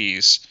our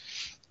skis.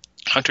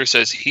 Hunter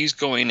says he's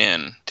going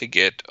in to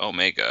get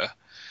Omega,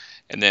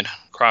 and then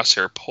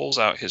Crosshair pulls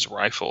out his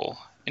rifle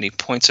and he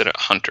points it at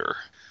Hunter.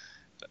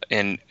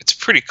 And it's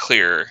pretty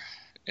clear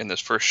in this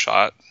first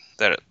shot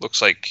that it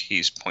looks like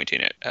he's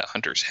pointing it at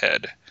Hunter's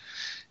head.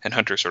 And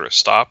Hunter sort of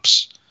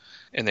stops,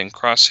 and then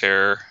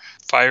Crosshair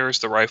fires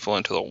the rifle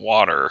into the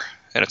water,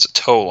 and it's a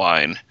tow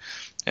line,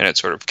 and it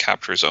sort of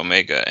captures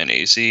Omega and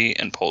AZ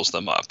and pulls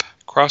them up.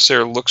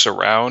 Crosshair looks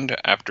around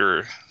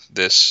after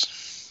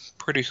this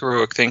pretty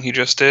heroic thing he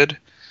just did,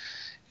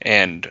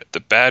 and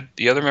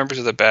the other members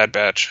of the Bad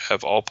Batch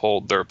have all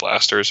pulled their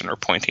blasters and are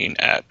pointing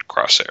at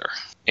Crosshair.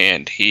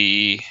 And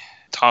he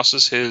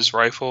tosses his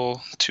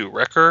rifle to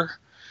Wrecker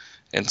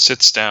and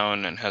sits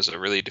down and has a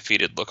really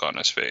defeated look on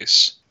his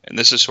face. And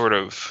this is sort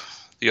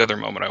of the other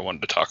moment I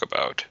wanted to talk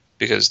about,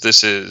 because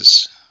this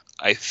is,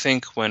 I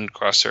think, when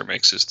Crosshair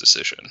makes his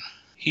decision.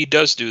 He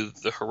does do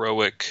the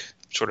heroic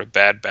sort of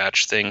Bad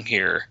Batch thing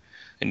here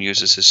and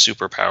uses his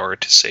superpower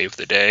to save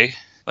the day,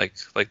 like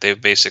they've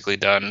basically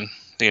done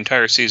the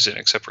entire season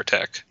except for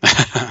Tech.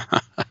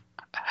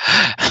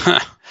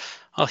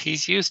 Well,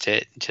 he's used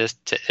it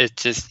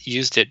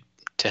used it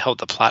to help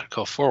the plot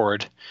go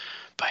forward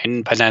by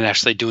not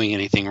actually doing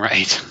anything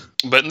right.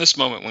 But in this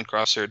moment, when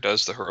Crosshair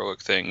does the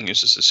heroic thing,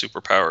 uses his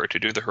superpower to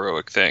do the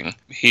heroic thing,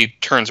 he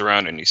turns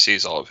around and he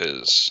sees all of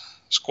his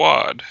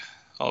squad,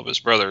 all of his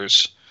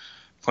brothers,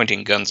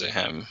 pointing guns at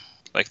him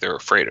like they're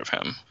afraid of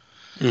him.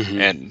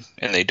 Mm-hmm.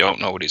 And they don't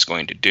know what he's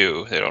going to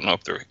do. They don't know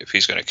if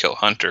he's going to kill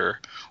Hunter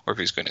or if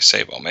he's going to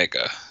save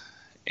Omega.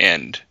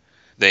 And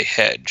they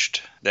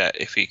hedged that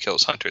if he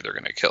kills Hunter, they're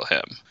going to kill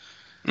him.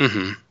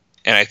 Mm-hmm.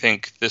 And I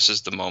think this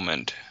is the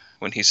moment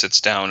when he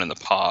sits down in the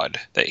pod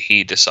that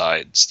he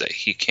decides that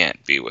he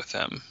can't be with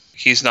them.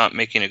 He's not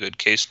making a good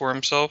case for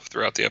himself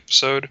throughout the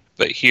episode,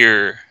 but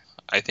here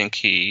I think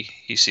he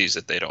sees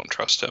that they don't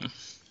trust him.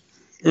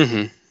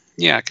 Mm-hmm.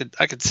 Yeah,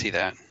 I could see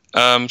that.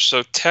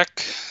 So Tech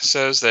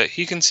says that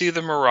he can see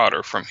the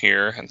Marauder from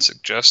here and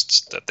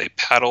suggests that they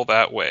paddle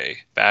that way.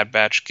 Bad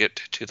Batch get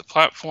to the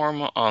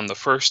platform on the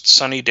first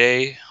sunny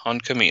day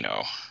on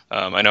Kamino.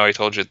 I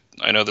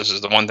know this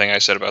is the one thing I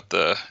said about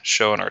the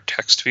show in our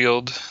text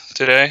field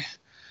today,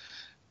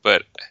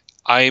 but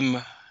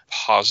I'm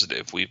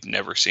positive we've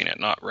never seen it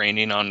not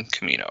raining on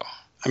Kamino.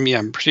 I mean,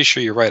 I'm pretty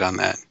sure you're right on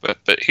that. But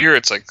here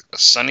it's like a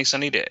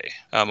sunny day.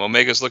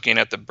 Omega's looking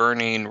at the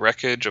burning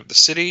wreckage of the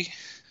city,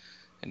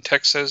 and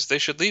Tech says they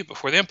should leave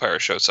before the Empire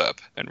shows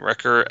up. And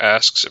Wrecker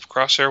asks if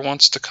Crosshair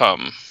wants to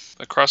come,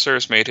 but Crosshair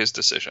has made his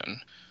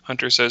decision.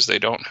 Hunter says they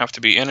don't have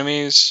to be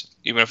enemies,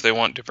 even if they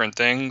want different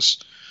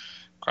things.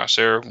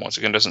 Crosshair, once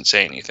again, doesn't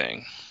say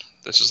anything.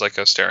 This is like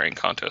a staring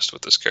contest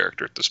with this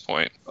character at this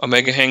point.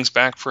 Omega hangs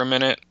back for a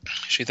minute.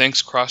 She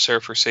thanks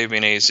Crosshair for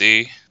saving AZ,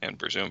 and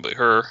presumably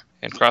her,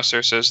 and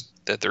Crosshair says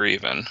that they're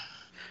even.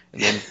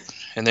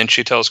 And then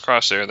she tells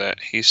Crosshair that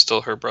he's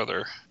still her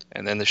brother.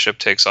 And then the ship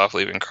takes off,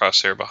 leaving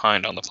Crosshair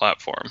behind on the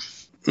platform.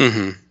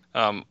 Mm-hmm.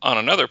 On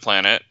another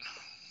planet,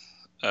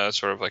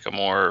 sort of like a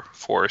more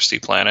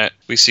foresty planet,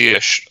 we see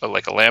a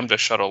Lambda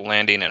shuttle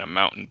landing in a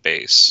mountain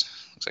base.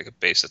 Looks like a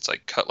base that's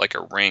like cut like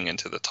a ring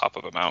into the top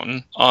of a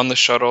mountain. On the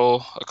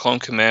shuttle, a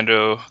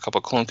couple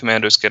of clone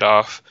commandos get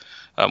off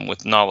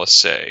with Nala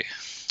Se,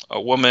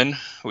 a woman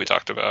who we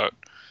talked about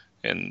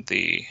in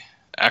the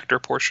actor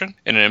portion,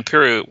 in an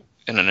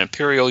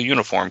imperial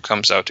uniform,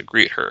 comes out to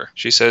greet her.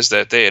 She says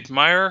that they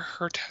admire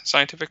her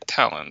scientific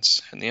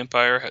talents, and the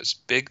Empire has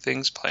big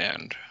things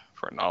planned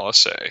for Nala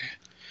Se.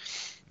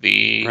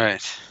 The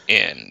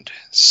end.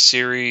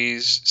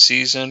 Series,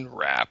 season,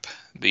 wrap.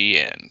 The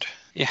end.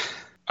 Yeah.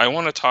 I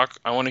want to talk.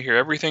 I want to hear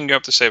everything you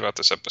have to say about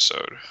this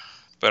episode,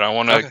 but I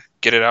want to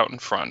get it out in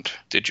front.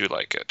 Did you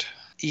like it?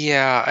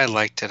 Yeah, I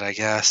liked it, I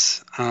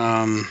guess.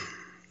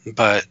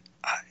 But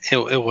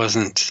it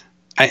wasn't.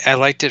 I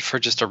liked it for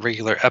just a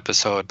regular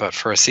episode, but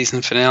for a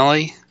season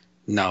finale,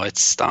 no, it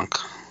stunk.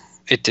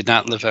 It did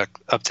not live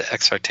up to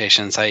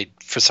expectations.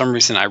 For some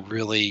reason, I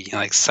really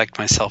psyched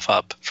myself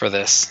up for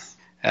this.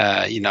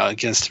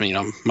 Against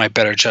my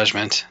better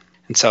judgment.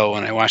 And so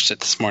when I watched it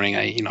this morning,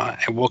 I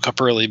woke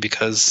up early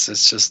because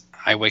it's just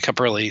I wake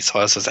up early, so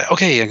I was just like,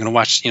 okay, I'm gonna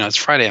watch. It's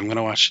Friday, I'm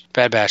gonna watch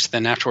Bad Batch.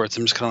 Then afterwards,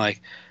 I'm just kind of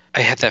like,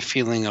 I had that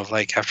feeling of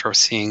after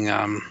seeing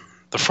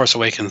The Force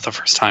Awakens the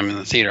first time in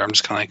the theater, I'm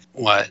just kind of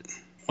like,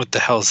 what the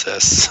hell is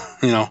this?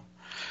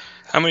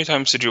 How many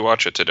times did you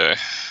watch it today?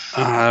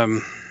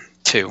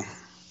 2.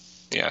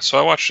 Yeah, so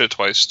I watched it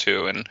twice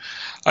too, and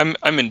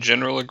I'm in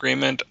general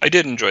agreement. I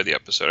did enjoy the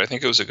episode. I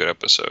think it was a good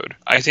episode.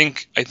 I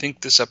think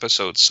this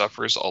episode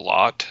suffers a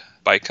lot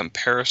by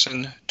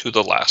comparison to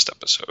the last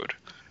episode,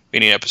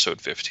 meaning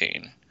episode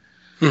 15.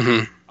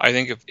 Mm-hmm. I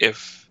think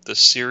if the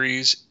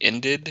series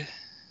ended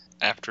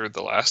after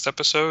the last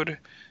episode,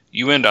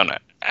 you end on an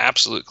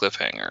absolute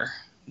cliffhanger.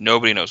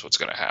 Nobody knows what's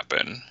going to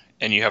happen,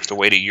 and you have to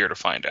wait a year to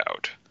find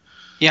out.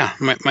 Yeah,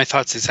 my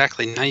thoughts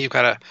exactly. Now you've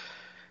got to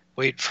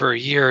wait for a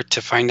year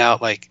to find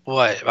out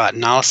what about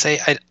Nalase.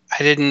 I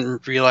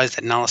didn't realize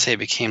that Nalase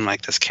became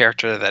this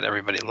character that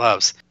everybody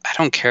loves. I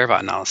don't care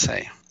about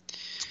Nalase.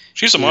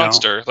 She's a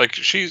monster.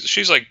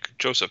 She's like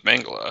Joseph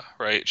Mengele,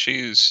 right?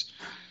 She's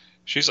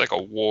like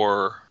a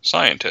war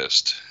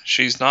scientist.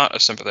 She's not a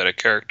sympathetic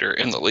character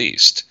in the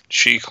least.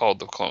 She called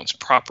the clones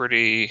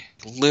property,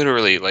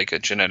 literally like a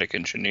genetic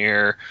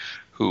engineer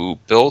who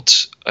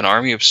built an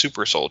army of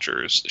super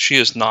soldiers. She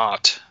is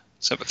not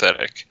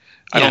sympathetic.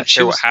 I don't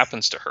care what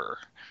happens to her.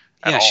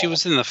 Yeah, she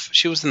was in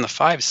the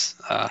Fives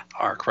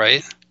arc,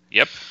 right?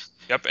 Yep.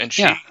 And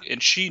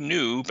she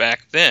knew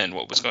back then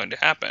what was going to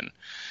happen,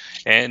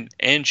 and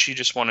she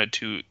just wanted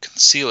to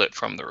conceal it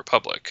from the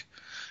Republic,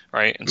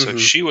 right? And so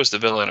she was the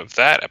villain of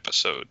that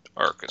episode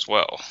arc as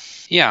well.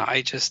 Yeah,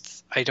 I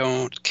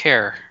don't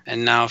care,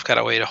 and now I've got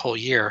to wait a whole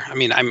year. I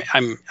mean,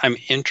 I'm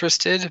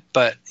interested,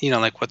 but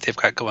what they've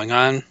got going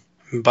on,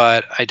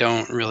 but I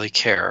don't really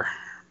care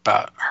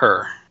about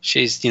her.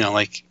 She's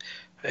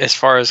as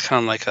far as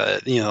kind of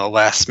a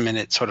last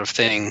minute sort of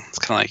thing, it's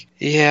kind of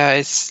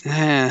it's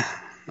I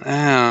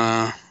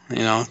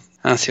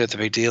don't see what the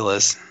big deal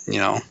is,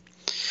 and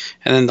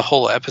then the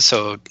whole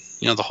episode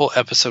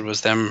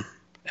was them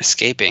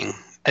escaping.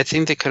 I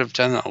think they could have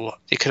done a lot.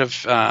 They could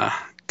have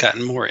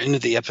gotten more into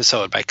the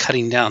episode by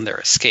cutting down their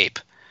escape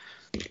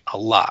a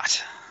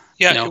lot.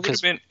 Yeah,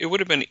 it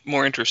would have been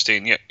more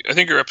interesting. Yeah, I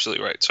think you're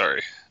absolutely right.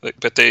 Sorry,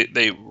 but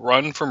they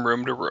run from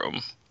room to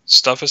room.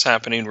 Stuff is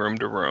happening room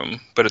to room,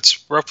 but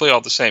it's roughly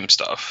all the same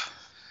stuff.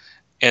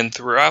 And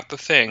throughout the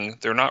thing,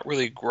 they're not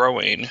really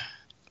growing.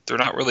 They're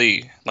not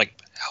really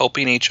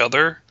helping each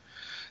other.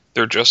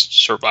 They're just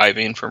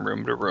surviving from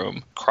room to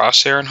room.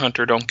 Crosshair and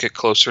Hunter don't get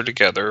closer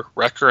together.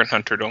 Wrecker and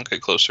Hunter don't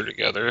get closer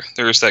together.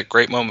 There's that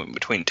great moment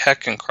between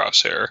Tech and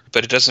Crosshair,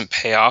 but it doesn't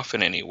pay off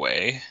in any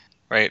way,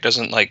 right? It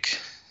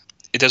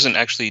doesn't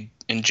actually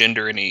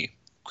engender any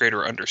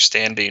greater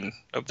understanding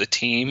of the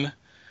team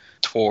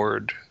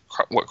toward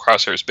what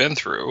Crosshair's been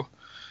through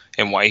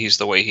and why he's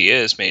the way he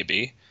is.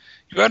 Maybe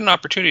you had an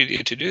opportunity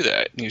to do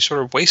that and you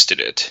sort of wasted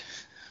it,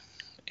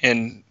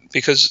 and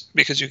because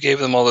you gave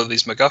them all of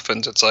these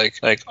MacGuffins, it's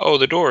like oh,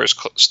 the door is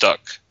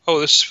stuck,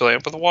 oh, this is filling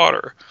up with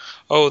water,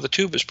 oh, the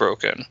tube is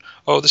broken,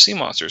 oh, the sea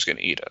monster is going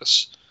to eat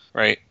us,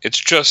 right? It's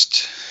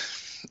just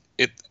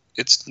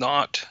it's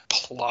not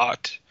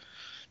plot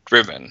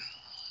driven.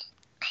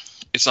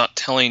 It's not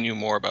telling you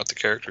more about the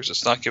characters.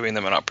 It's not giving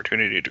them an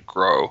opportunity to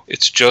grow.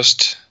 It's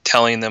just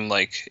telling them,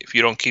 if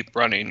you don't keep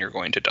running, you're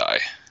going to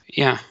die.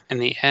 Yeah. In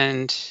the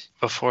end,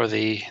 before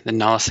the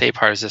Nalase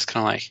part is just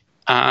kind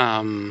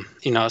of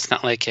it's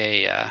not like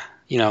a,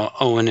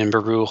 Owen and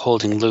Beru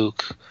holding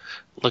Luke,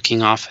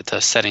 looking off at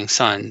the setting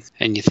sun,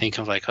 and you think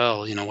of we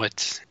know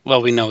what's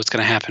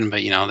going to happen,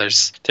 but,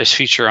 there's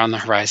future on the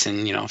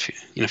horizon,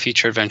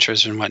 future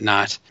adventures and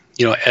whatnot.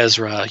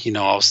 Ezra,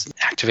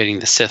 activating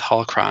the Sith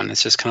holocron.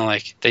 It's just kind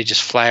of they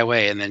just fly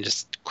away, and then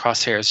just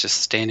Crosshair is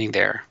just standing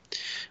there.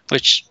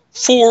 Which,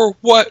 for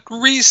what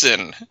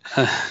reason?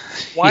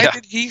 Why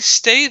did he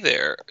stay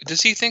there?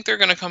 Does he think they're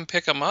going to come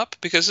pick him up?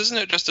 Because isn't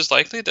it just as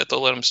likely that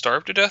they'll let him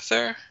starve to death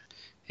there?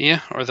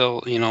 Yeah, or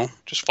they'll,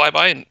 just fly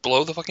by and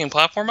blow the fucking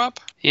platform up?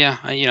 Yeah,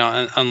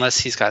 unless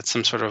he's got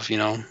some sort of,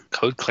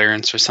 code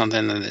clearance or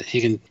something, that he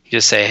can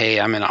just say, hey,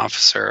 I'm an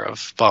officer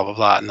of blah, blah,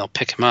 blah, and they'll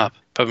pick him up.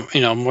 But,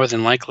 more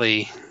than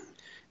likely,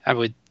 I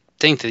would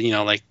think that,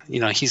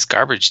 he's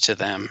garbage to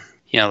them.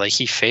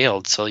 He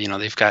failed, so,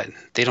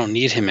 they don't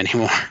need him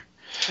anymore.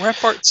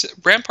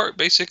 Rampart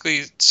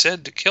basically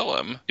said to kill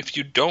him. If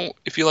you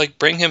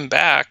bring him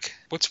back,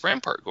 what's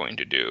Rampart going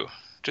to do?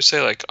 Just say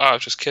oh, I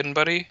was just kidding,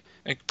 buddy.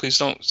 Please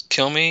don't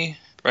kill me,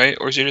 right?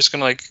 Or is he just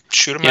gonna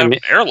shoot him out of an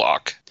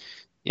airlock?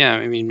 Yeah,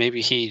 I mean,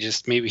 maybe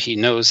he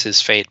knows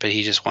his fate, but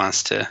he just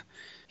wants to,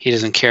 he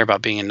doesn't care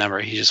about being a number.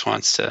 He just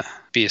wants to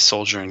be a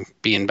soldier and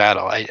be in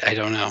battle. I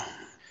don't know.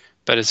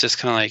 But it's just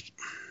kind of like,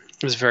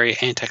 it was very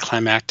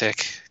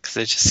anticlimactic because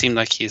it just seemed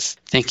like he's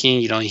thinking,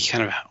 he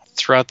kind of,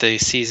 throughout the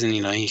season,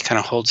 he kind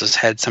of holds his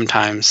head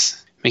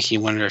sometimes, making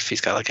you wonder if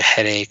he's got like a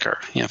headache or,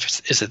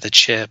 is it the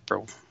chip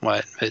or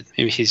what? But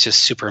maybe he's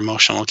just super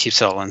emotional, keeps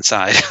it all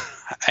inside.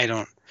 I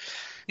don't.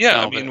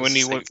 Yeah, know, I mean,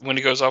 when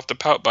he goes off to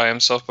pout by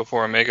himself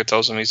before Omega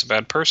tells him he's a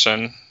bad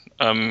person,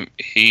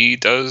 he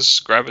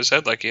does grab his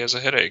head like he has a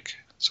headache.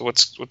 So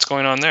what's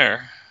going on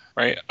there,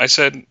 right? I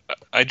said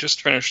I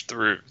just finished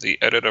through the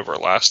edit of our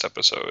last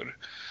episode,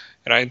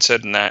 and I had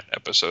said in that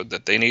episode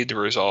that they need to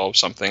resolve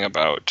something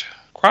about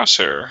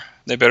Crosshair.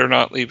 They better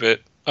not leave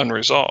it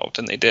unresolved,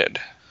 and they did.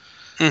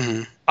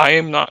 Mm-hmm. I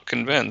am not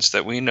convinced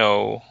that we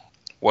know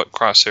what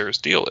Crosshair's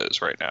deal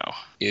is right now.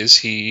 Is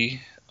he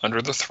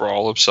under the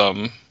thrall of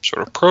some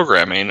sort of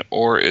programming,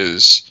 or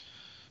is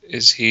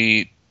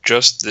he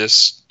just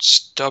this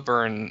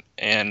stubborn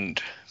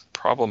and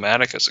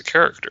problematic as a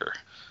character?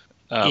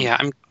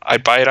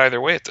 I'd buy it either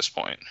way at this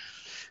point.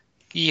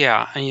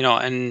 Yeah,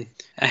 and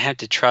I had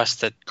to trust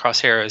that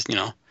Crosshair is,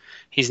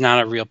 he's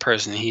not a real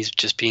person. He's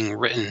just being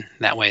written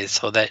that way,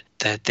 so that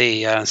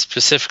they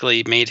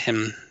specifically made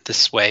him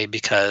this way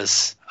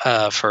because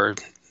for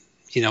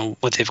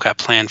what they've got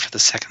planned for the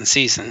second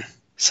season.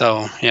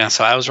 So yeah,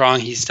 so I was wrong.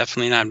 He's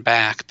definitely not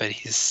back, but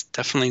he's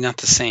definitely not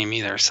the same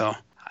either. So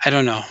I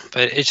don't know,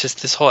 but it's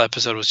just, this whole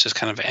episode was just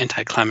kind of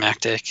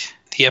anticlimactic.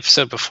 The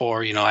episode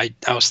before, I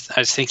was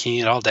thinking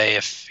it all day.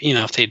 If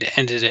they'd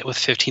ended it with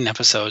 15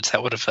 episodes,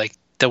 that would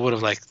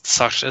have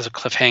sucked as a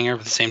cliffhanger. But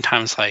at the same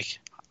time, it's like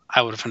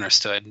I would have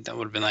understood. That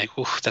would have been like,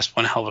 ooh, that's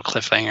one hell of a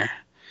cliffhanger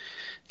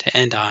to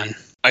end on.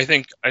 I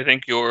think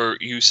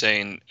you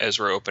saying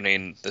Ezra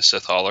opening the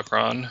Sith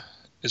holocron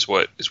is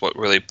what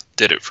really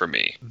did it for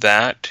me.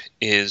 That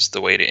is the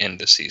way to end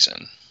the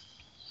season,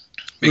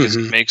 because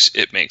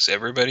it makes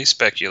everybody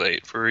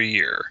speculate for a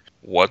year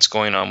what's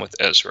going on with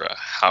Ezra.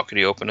 How could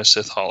he open a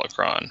Sith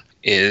holocron?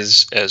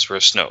 Is Ezra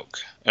Snoke?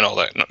 And all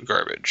that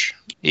garbage.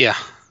 Yeah.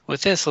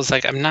 With this, I was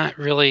like, I'm not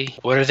really.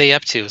 What are they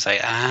up to? It's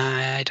like,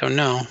 I don't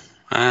know.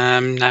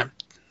 I'm not.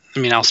 I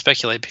mean, I'll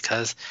speculate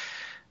because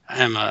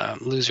I'm a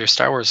loser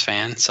Star Wars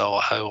fan, so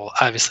I will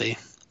obviously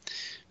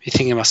be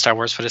thinking about Star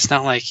Wars. But it's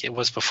not like it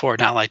was before.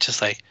 Not like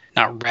just like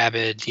not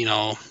rabid.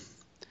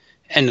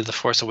 End of the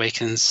Force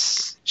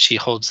Awakens. She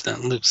holds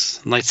Luke's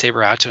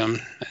lightsaber out to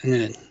him,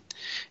 and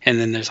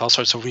then there's all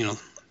sorts of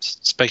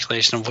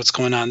speculation of what's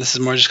going on. This is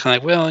more just kind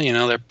of like,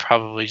 they're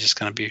probably just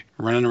going to be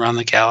running around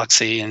the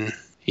galaxy and.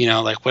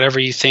 Like whatever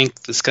you think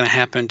is going to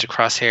happen to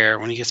Crosshair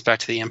when he gets back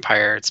to the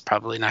Empire, it's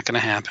probably not going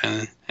to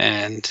happen,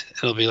 and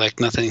it'll be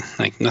like nothing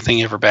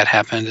ever bad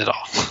happened at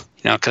all.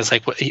 Because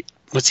like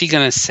what's he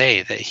going to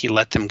say, that he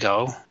let them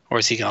go, or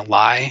is he going to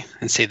lie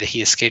and say that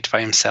he escaped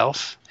by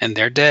himself and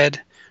they're dead,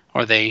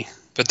 or they?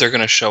 But they're going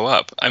to show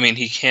up. I mean,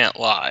 he can't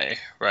lie,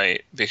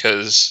 right?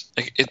 Because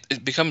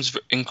it becomes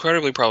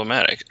incredibly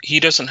problematic. He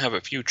doesn't have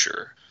a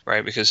future,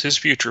 right? Because his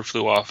future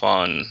flew off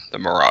on the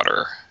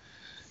Marauder.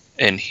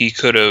 And he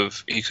could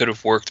have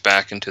worked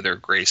back into their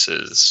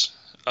graces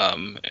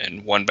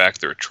and won back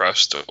their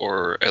trust,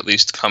 or at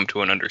least come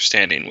to an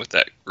understanding with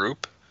that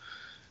group.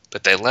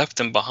 But they left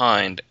him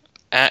behind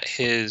at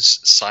his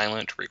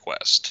silent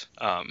request,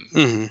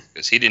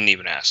 because he didn't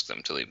even ask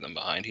them to leave them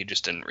behind. He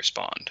just didn't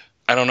respond.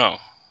 I don't know.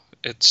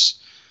 It's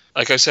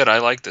like I said, I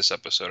like this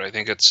episode. I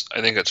think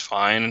it's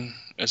fine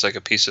as like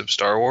a piece of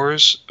Star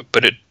Wars,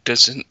 but it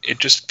doesn't. It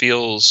just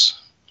feels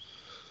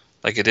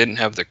like it didn't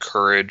have the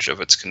courage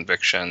of its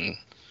conviction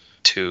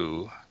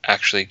to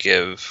actually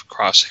give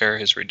Crosshair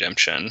his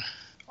redemption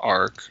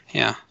arc.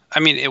 Yeah. I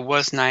mean, it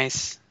was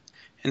nice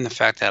in the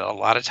fact that a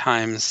lot of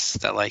times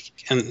that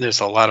and there's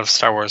a lot of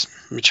Star Wars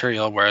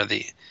material where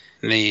the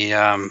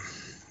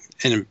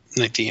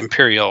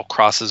Imperial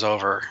crosses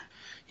over,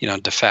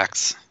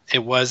 defects.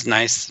 It was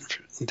nice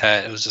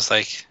that it was just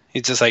like,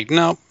 he's just like,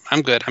 no,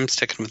 I'm good. I'm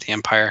sticking with the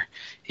Empire,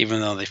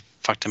 even though they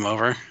fucked him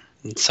over.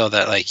 And so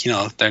that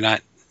they're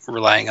not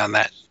relying on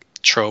that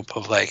trope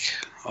of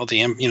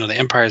the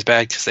Empire is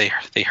bad because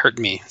they hurt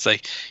me. It's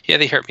like, yeah,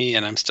 they hurt me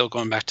and I'm still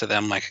going back to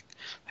them like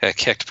a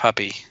kicked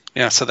puppy.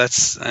 Yeah, so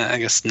that's I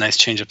guess a nice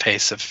change of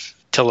pace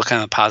to look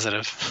on the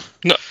positive.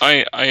 No,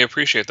 I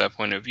appreciate that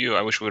point of view.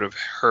 I wish we would have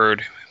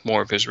heard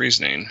more of his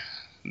reasoning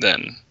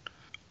then,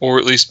 or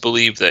at least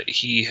believe that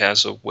he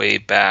has a way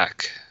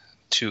back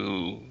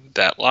to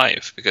that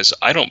life, because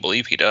I don't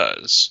believe he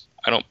does.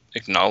 I don't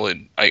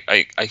acknowledge.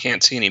 I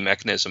can't see any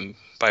mechanism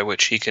by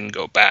which he can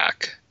go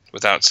back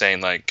without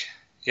saying like,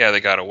 yeah, they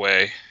got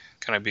away.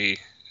 Can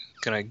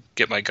I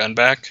get my gun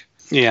back?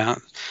 Yeah,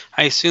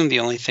 I assume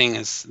the only thing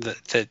is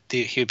that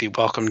he would be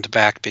welcomed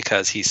back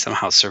because he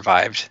somehow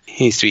survived.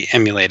 He needs to be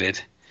emulated.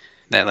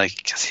 That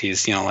because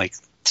he's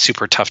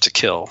super tough to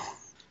kill.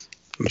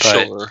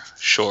 But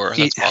sure,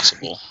 that's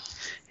possible.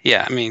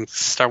 Yeah, I mean,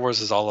 Star Wars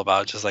is all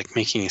about just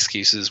making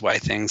excuses why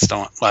things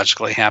don't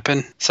logically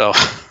happen. So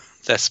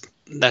that's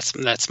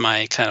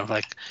my kind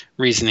of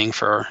reasoning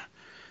for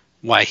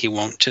why he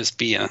won't just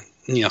be a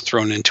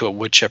thrown into a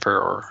wood chipper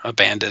or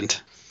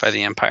abandoned by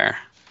the Empire.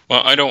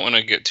 Well, I don't want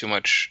to get too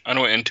much. I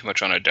don't want to end too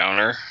much on a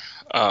downer,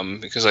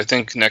 because I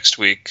think next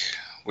week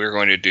we're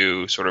going to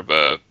do sort of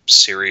a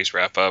series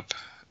wrap up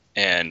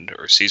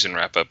or season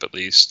wrap up at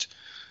least,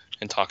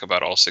 and talk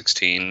about all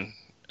 16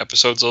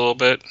 episodes a little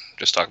bit.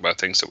 Just talk about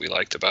things that we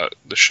liked about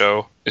the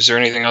show. Is there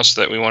anything else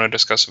that we want to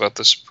discuss about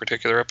this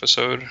particular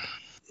episode?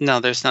 No,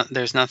 there's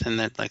nothing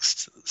that like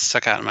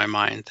stuck out in my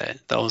mind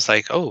that was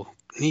like, oh,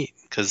 neat,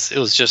 because it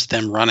was just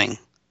them running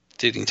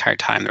the entire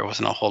time. There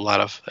wasn't a whole lot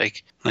of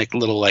like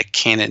little like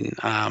canon,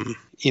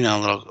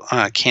 little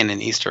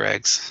canon Easter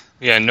eggs.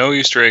 Yeah, no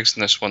Easter eggs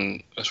in this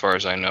one, as far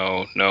as I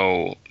know.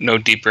 No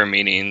deeper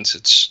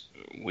meanings.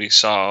 We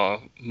saw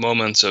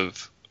moments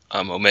of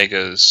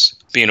Omega's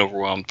being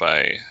overwhelmed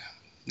by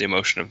the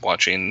emotion of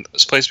watching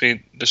this place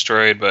be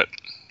destroyed, but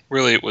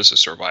really it was a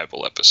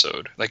survival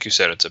episode. Like you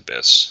said, it's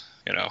Abyss.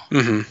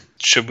 Mm-hmm.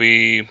 Should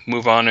we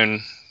move on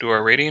and do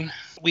our rating?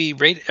 We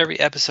rate every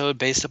episode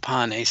based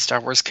upon a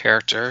Star Wars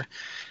character.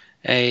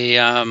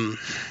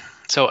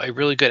 So a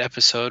really good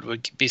episode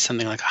would be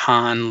something like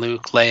Han,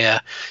 Luke, Leia,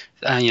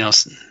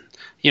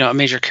 a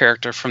major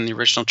character from the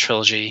original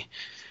trilogy.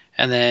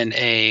 And then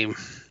a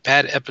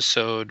bad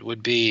episode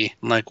would be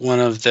like one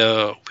of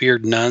the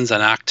weird nuns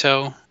on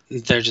Octo.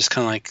 They're just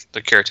kind of like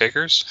the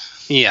caretakers.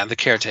 Yeah, the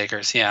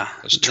caretakers. Yeah,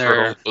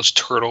 those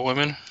turtle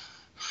women.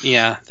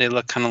 Yeah, they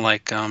look kind of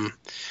like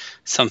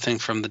something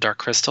from the Dark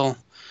Crystal.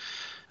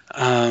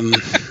 That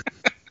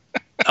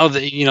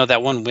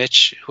one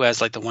witch who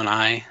has like the one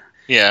eye.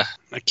 Yeah,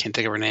 I can't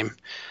think of her name.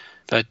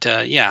 But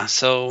yeah,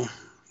 so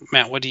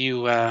Matt, what do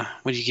you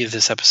give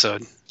this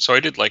episode? So I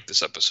did like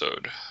this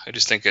episode. I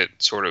just think I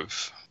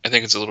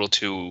think it's a little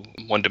too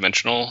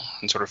one-dimensional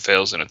and sort of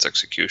fails in its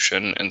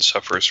execution and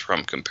suffers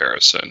from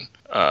comparison.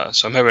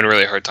 So I'm having a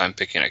really hard time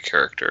picking a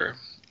character.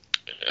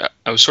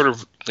 I was sort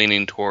of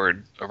leaning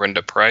toward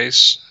Arenda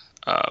Price,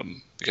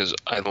 because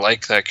I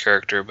like that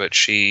character, but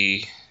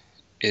she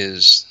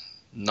is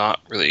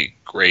not really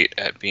great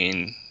at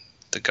being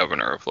the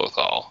governor of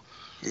Lothal.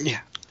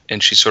 Yeah.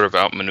 And she's sort of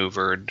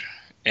outmaneuvered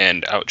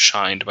and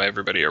outshined by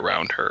everybody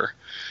around her.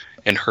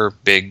 And her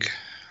big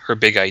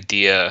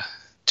idea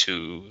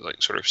to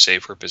like sort of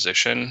save her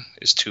position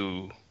is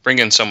to bring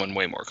in someone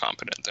way more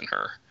competent than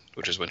her,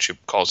 which is when she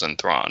calls in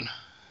Thrawn.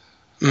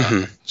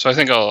 Mm-hmm. So I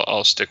think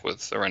I'll stick with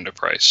Arenda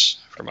Price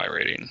for my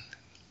rating.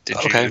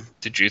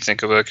 Did you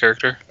think of a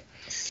character?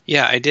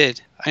 Yeah, I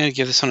did. I'm gonna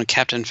give this one to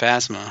Captain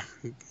Phasma,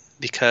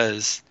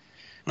 because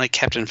like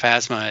Captain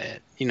Phasma,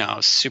 I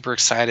was super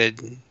excited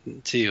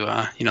to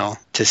kind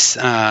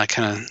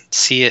of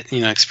see it,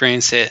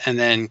 experience it, and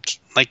then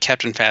like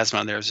Captain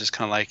Phasma, there was just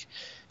kind of like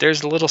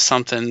there's a little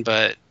something,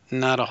 but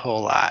not a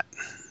whole lot,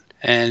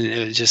 and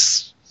it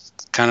just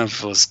kind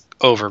of was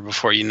over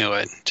before you knew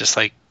it. Just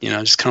like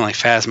just kind of like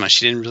Phasma,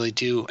 she didn't really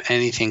do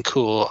anything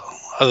cool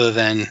other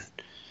than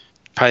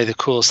probably the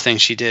coolest thing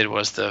she did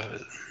was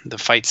the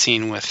fight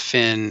scene with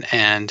Finn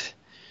and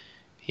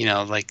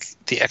like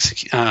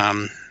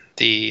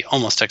the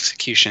almost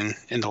execution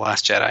in The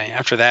Last Jedi.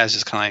 After that, it's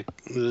just kind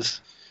of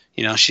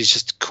like, she's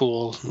just a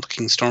cool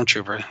looking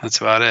stormtrooper. That's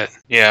about it.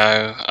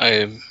 Yeah,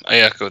 I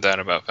echo that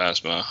about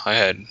Phasma. I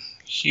had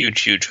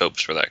huge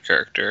hopes for that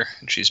character,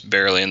 and she's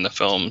barely in the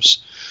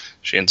films.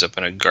 She ends up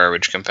in a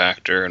garbage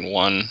compactor in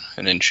one,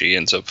 and then she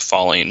ends up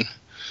falling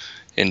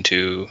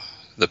into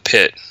the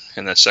pit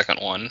in the second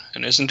one,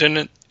 and isn't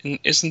in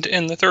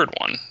the third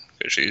one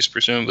because she's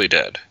presumably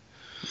dead.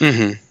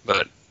 Mm-hmm.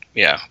 But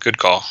yeah, good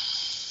call.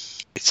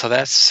 So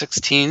that's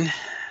 16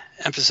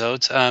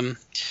 episodes. Can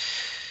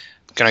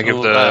I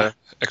give the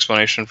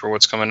explanation for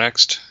what's coming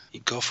next?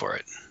 You go for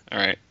it. All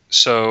right.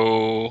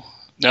 So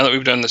now that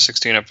we've done the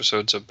 16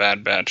 episodes of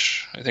Bad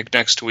Batch, I think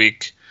next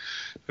week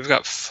we've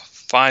got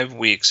 5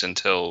 weeks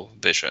until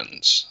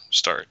Visions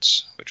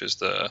starts, which is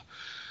the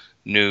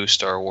new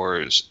Star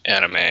Wars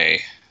anime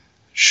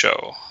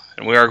show.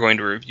 And we are going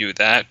to review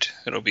that.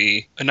 It'll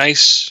be a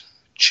nice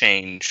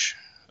change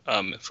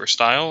for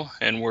style,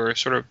 and we're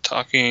sort of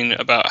talking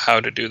about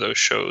how to do those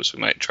shows. We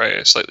might try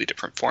a slightly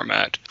different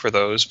format for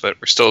those, but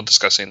we're still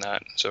discussing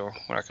that, so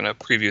we're not going to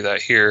preview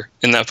that here.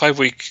 In that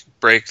 5-week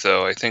break,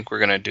 though, I think we're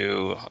going to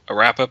do a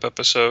wrap-up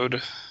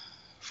episode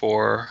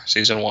for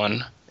Season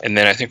 1, and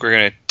then I think we're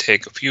going to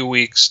take a few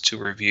weeks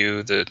to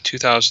review the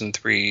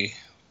 2003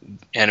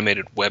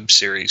 animated web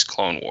series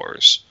Clone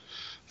Wars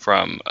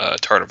from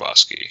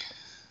Tartakovsky.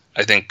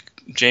 I think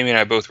Jamie and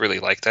I both really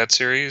like that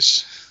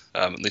series.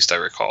 At least I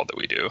recall that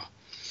we do.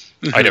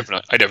 Mm-hmm.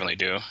 I definitely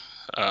do.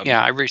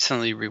 Yeah, I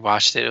recently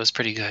rewatched it. It was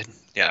pretty good.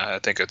 Yeah, I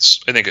think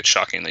it's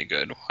shockingly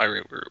good. I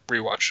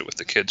rewatched it with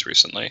the kids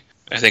recently.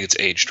 I think it's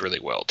aged really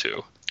well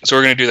too. So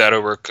we're going to do that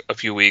over a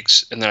few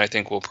weeks, and then I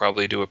think we'll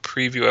probably do a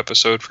preview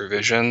episode for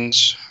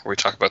Visions, where we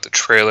talk about the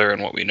trailer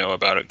and what we know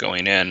about it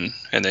going in,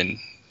 and then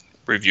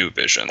review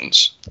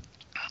Visions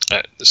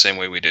the same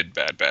way we did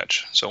Bad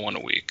Batch, so one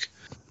a week.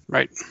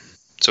 Right.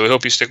 So we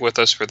hope you stick with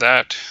us for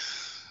that.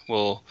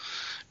 We'll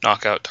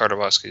knock out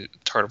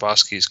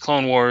Tartakovsky's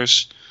Clone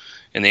Wars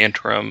in the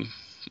interim,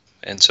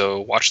 and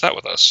so watch that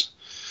with us.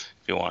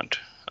 if you want.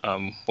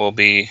 We'll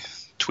be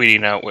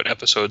tweeting out what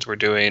episodes we're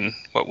doing,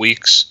 what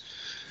weeks,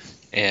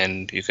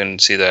 and you can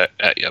see that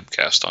at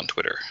Yubcast on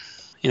Twitter.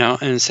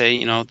 And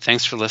say,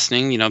 thanks for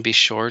listening. Be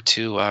sure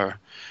to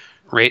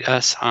rate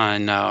us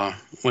on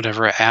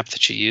whatever app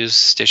that you use,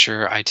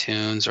 Stitcher,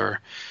 iTunes, or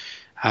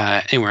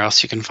anywhere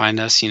else you can find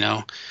us.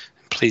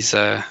 Please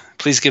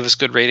give us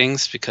good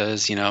ratings,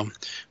 because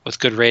with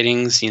good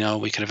ratings,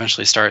 we can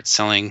eventually start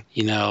selling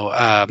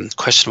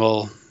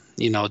questionable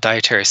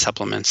dietary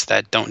supplements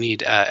that don't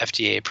need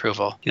FDA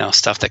approval.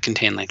 Stuff that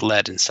contain like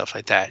lead and stuff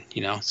like that.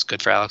 It's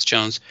good for Alex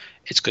Jones.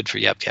 It's good for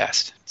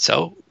Yubcast.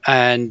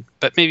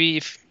 But maybe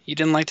if you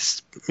didn't like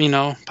this,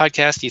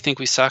 podcast, you think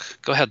we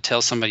suck, go ahead and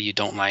tell somebody you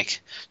don't like,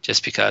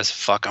 just because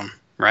fuck them,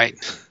 right?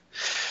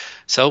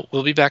 So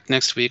we'll be back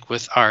next week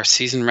with our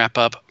season wrap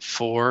up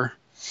for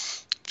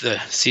the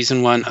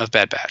season 1 of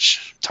Bad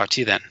Batch. Talk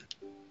to you then.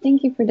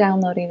 Thank you for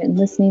downloading and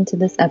listening to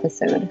this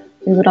episode.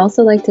 We would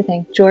also like to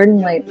thank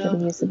Jordan Light for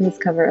the use of his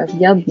cover of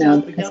Yub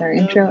Nub as our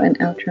intro and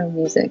outro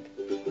music.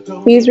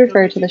 Please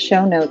refer to the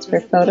show notes for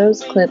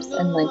photos, clips,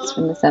 and links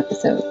from this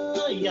episode.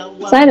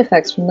 Side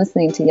effects from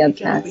listening to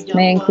Yubcast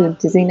may include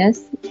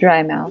dizziness,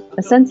 dry mouth,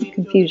 a sense of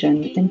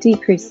confusion, and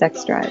decreased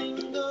sex drive.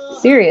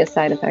 Serious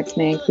side effects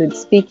may include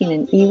speaking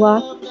in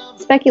Ewok,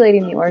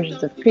 speculating the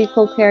origins of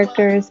prequel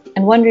characters,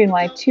 and wondering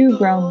why 2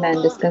 grown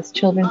men discuss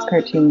children's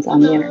cartoons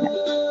on the internet.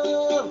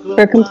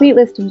 For a complete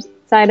list of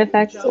side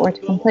effects or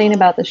to complain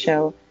about the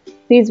show,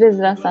 please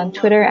visit us on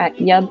Twitter at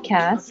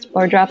Yubcast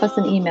or drop us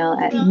an email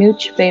at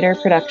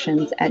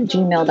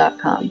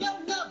moochvaderproductions@gmail.com.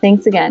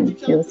 Thanks again.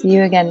 We will see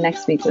you again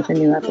next week with a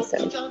new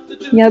episode.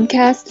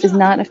 Yubcast is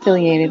not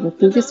affiliated with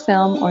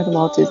Lucasfilm or the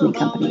Walt Disney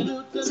Company.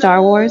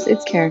 Star Wars,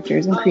 its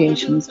characters, and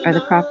creations are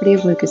the property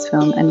of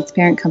Lucasfilm and its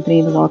parent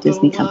company, the Walt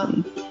Disney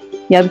Company.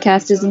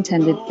 Yubcast is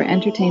intended for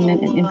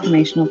entertainment and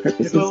informational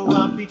purposes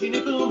only.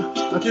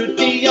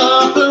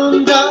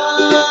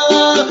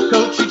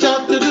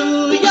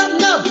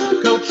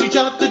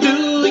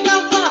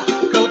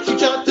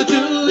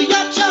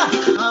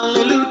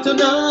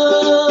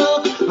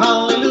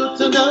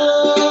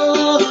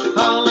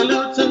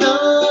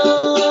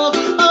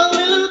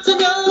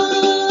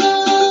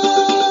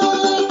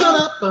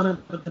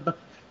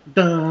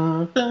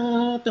 Dun, dun, dun,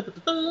 dun, dun,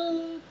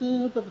 dun, dun,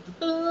 dun, dun,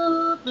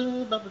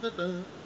 dun, dun, dun, dun.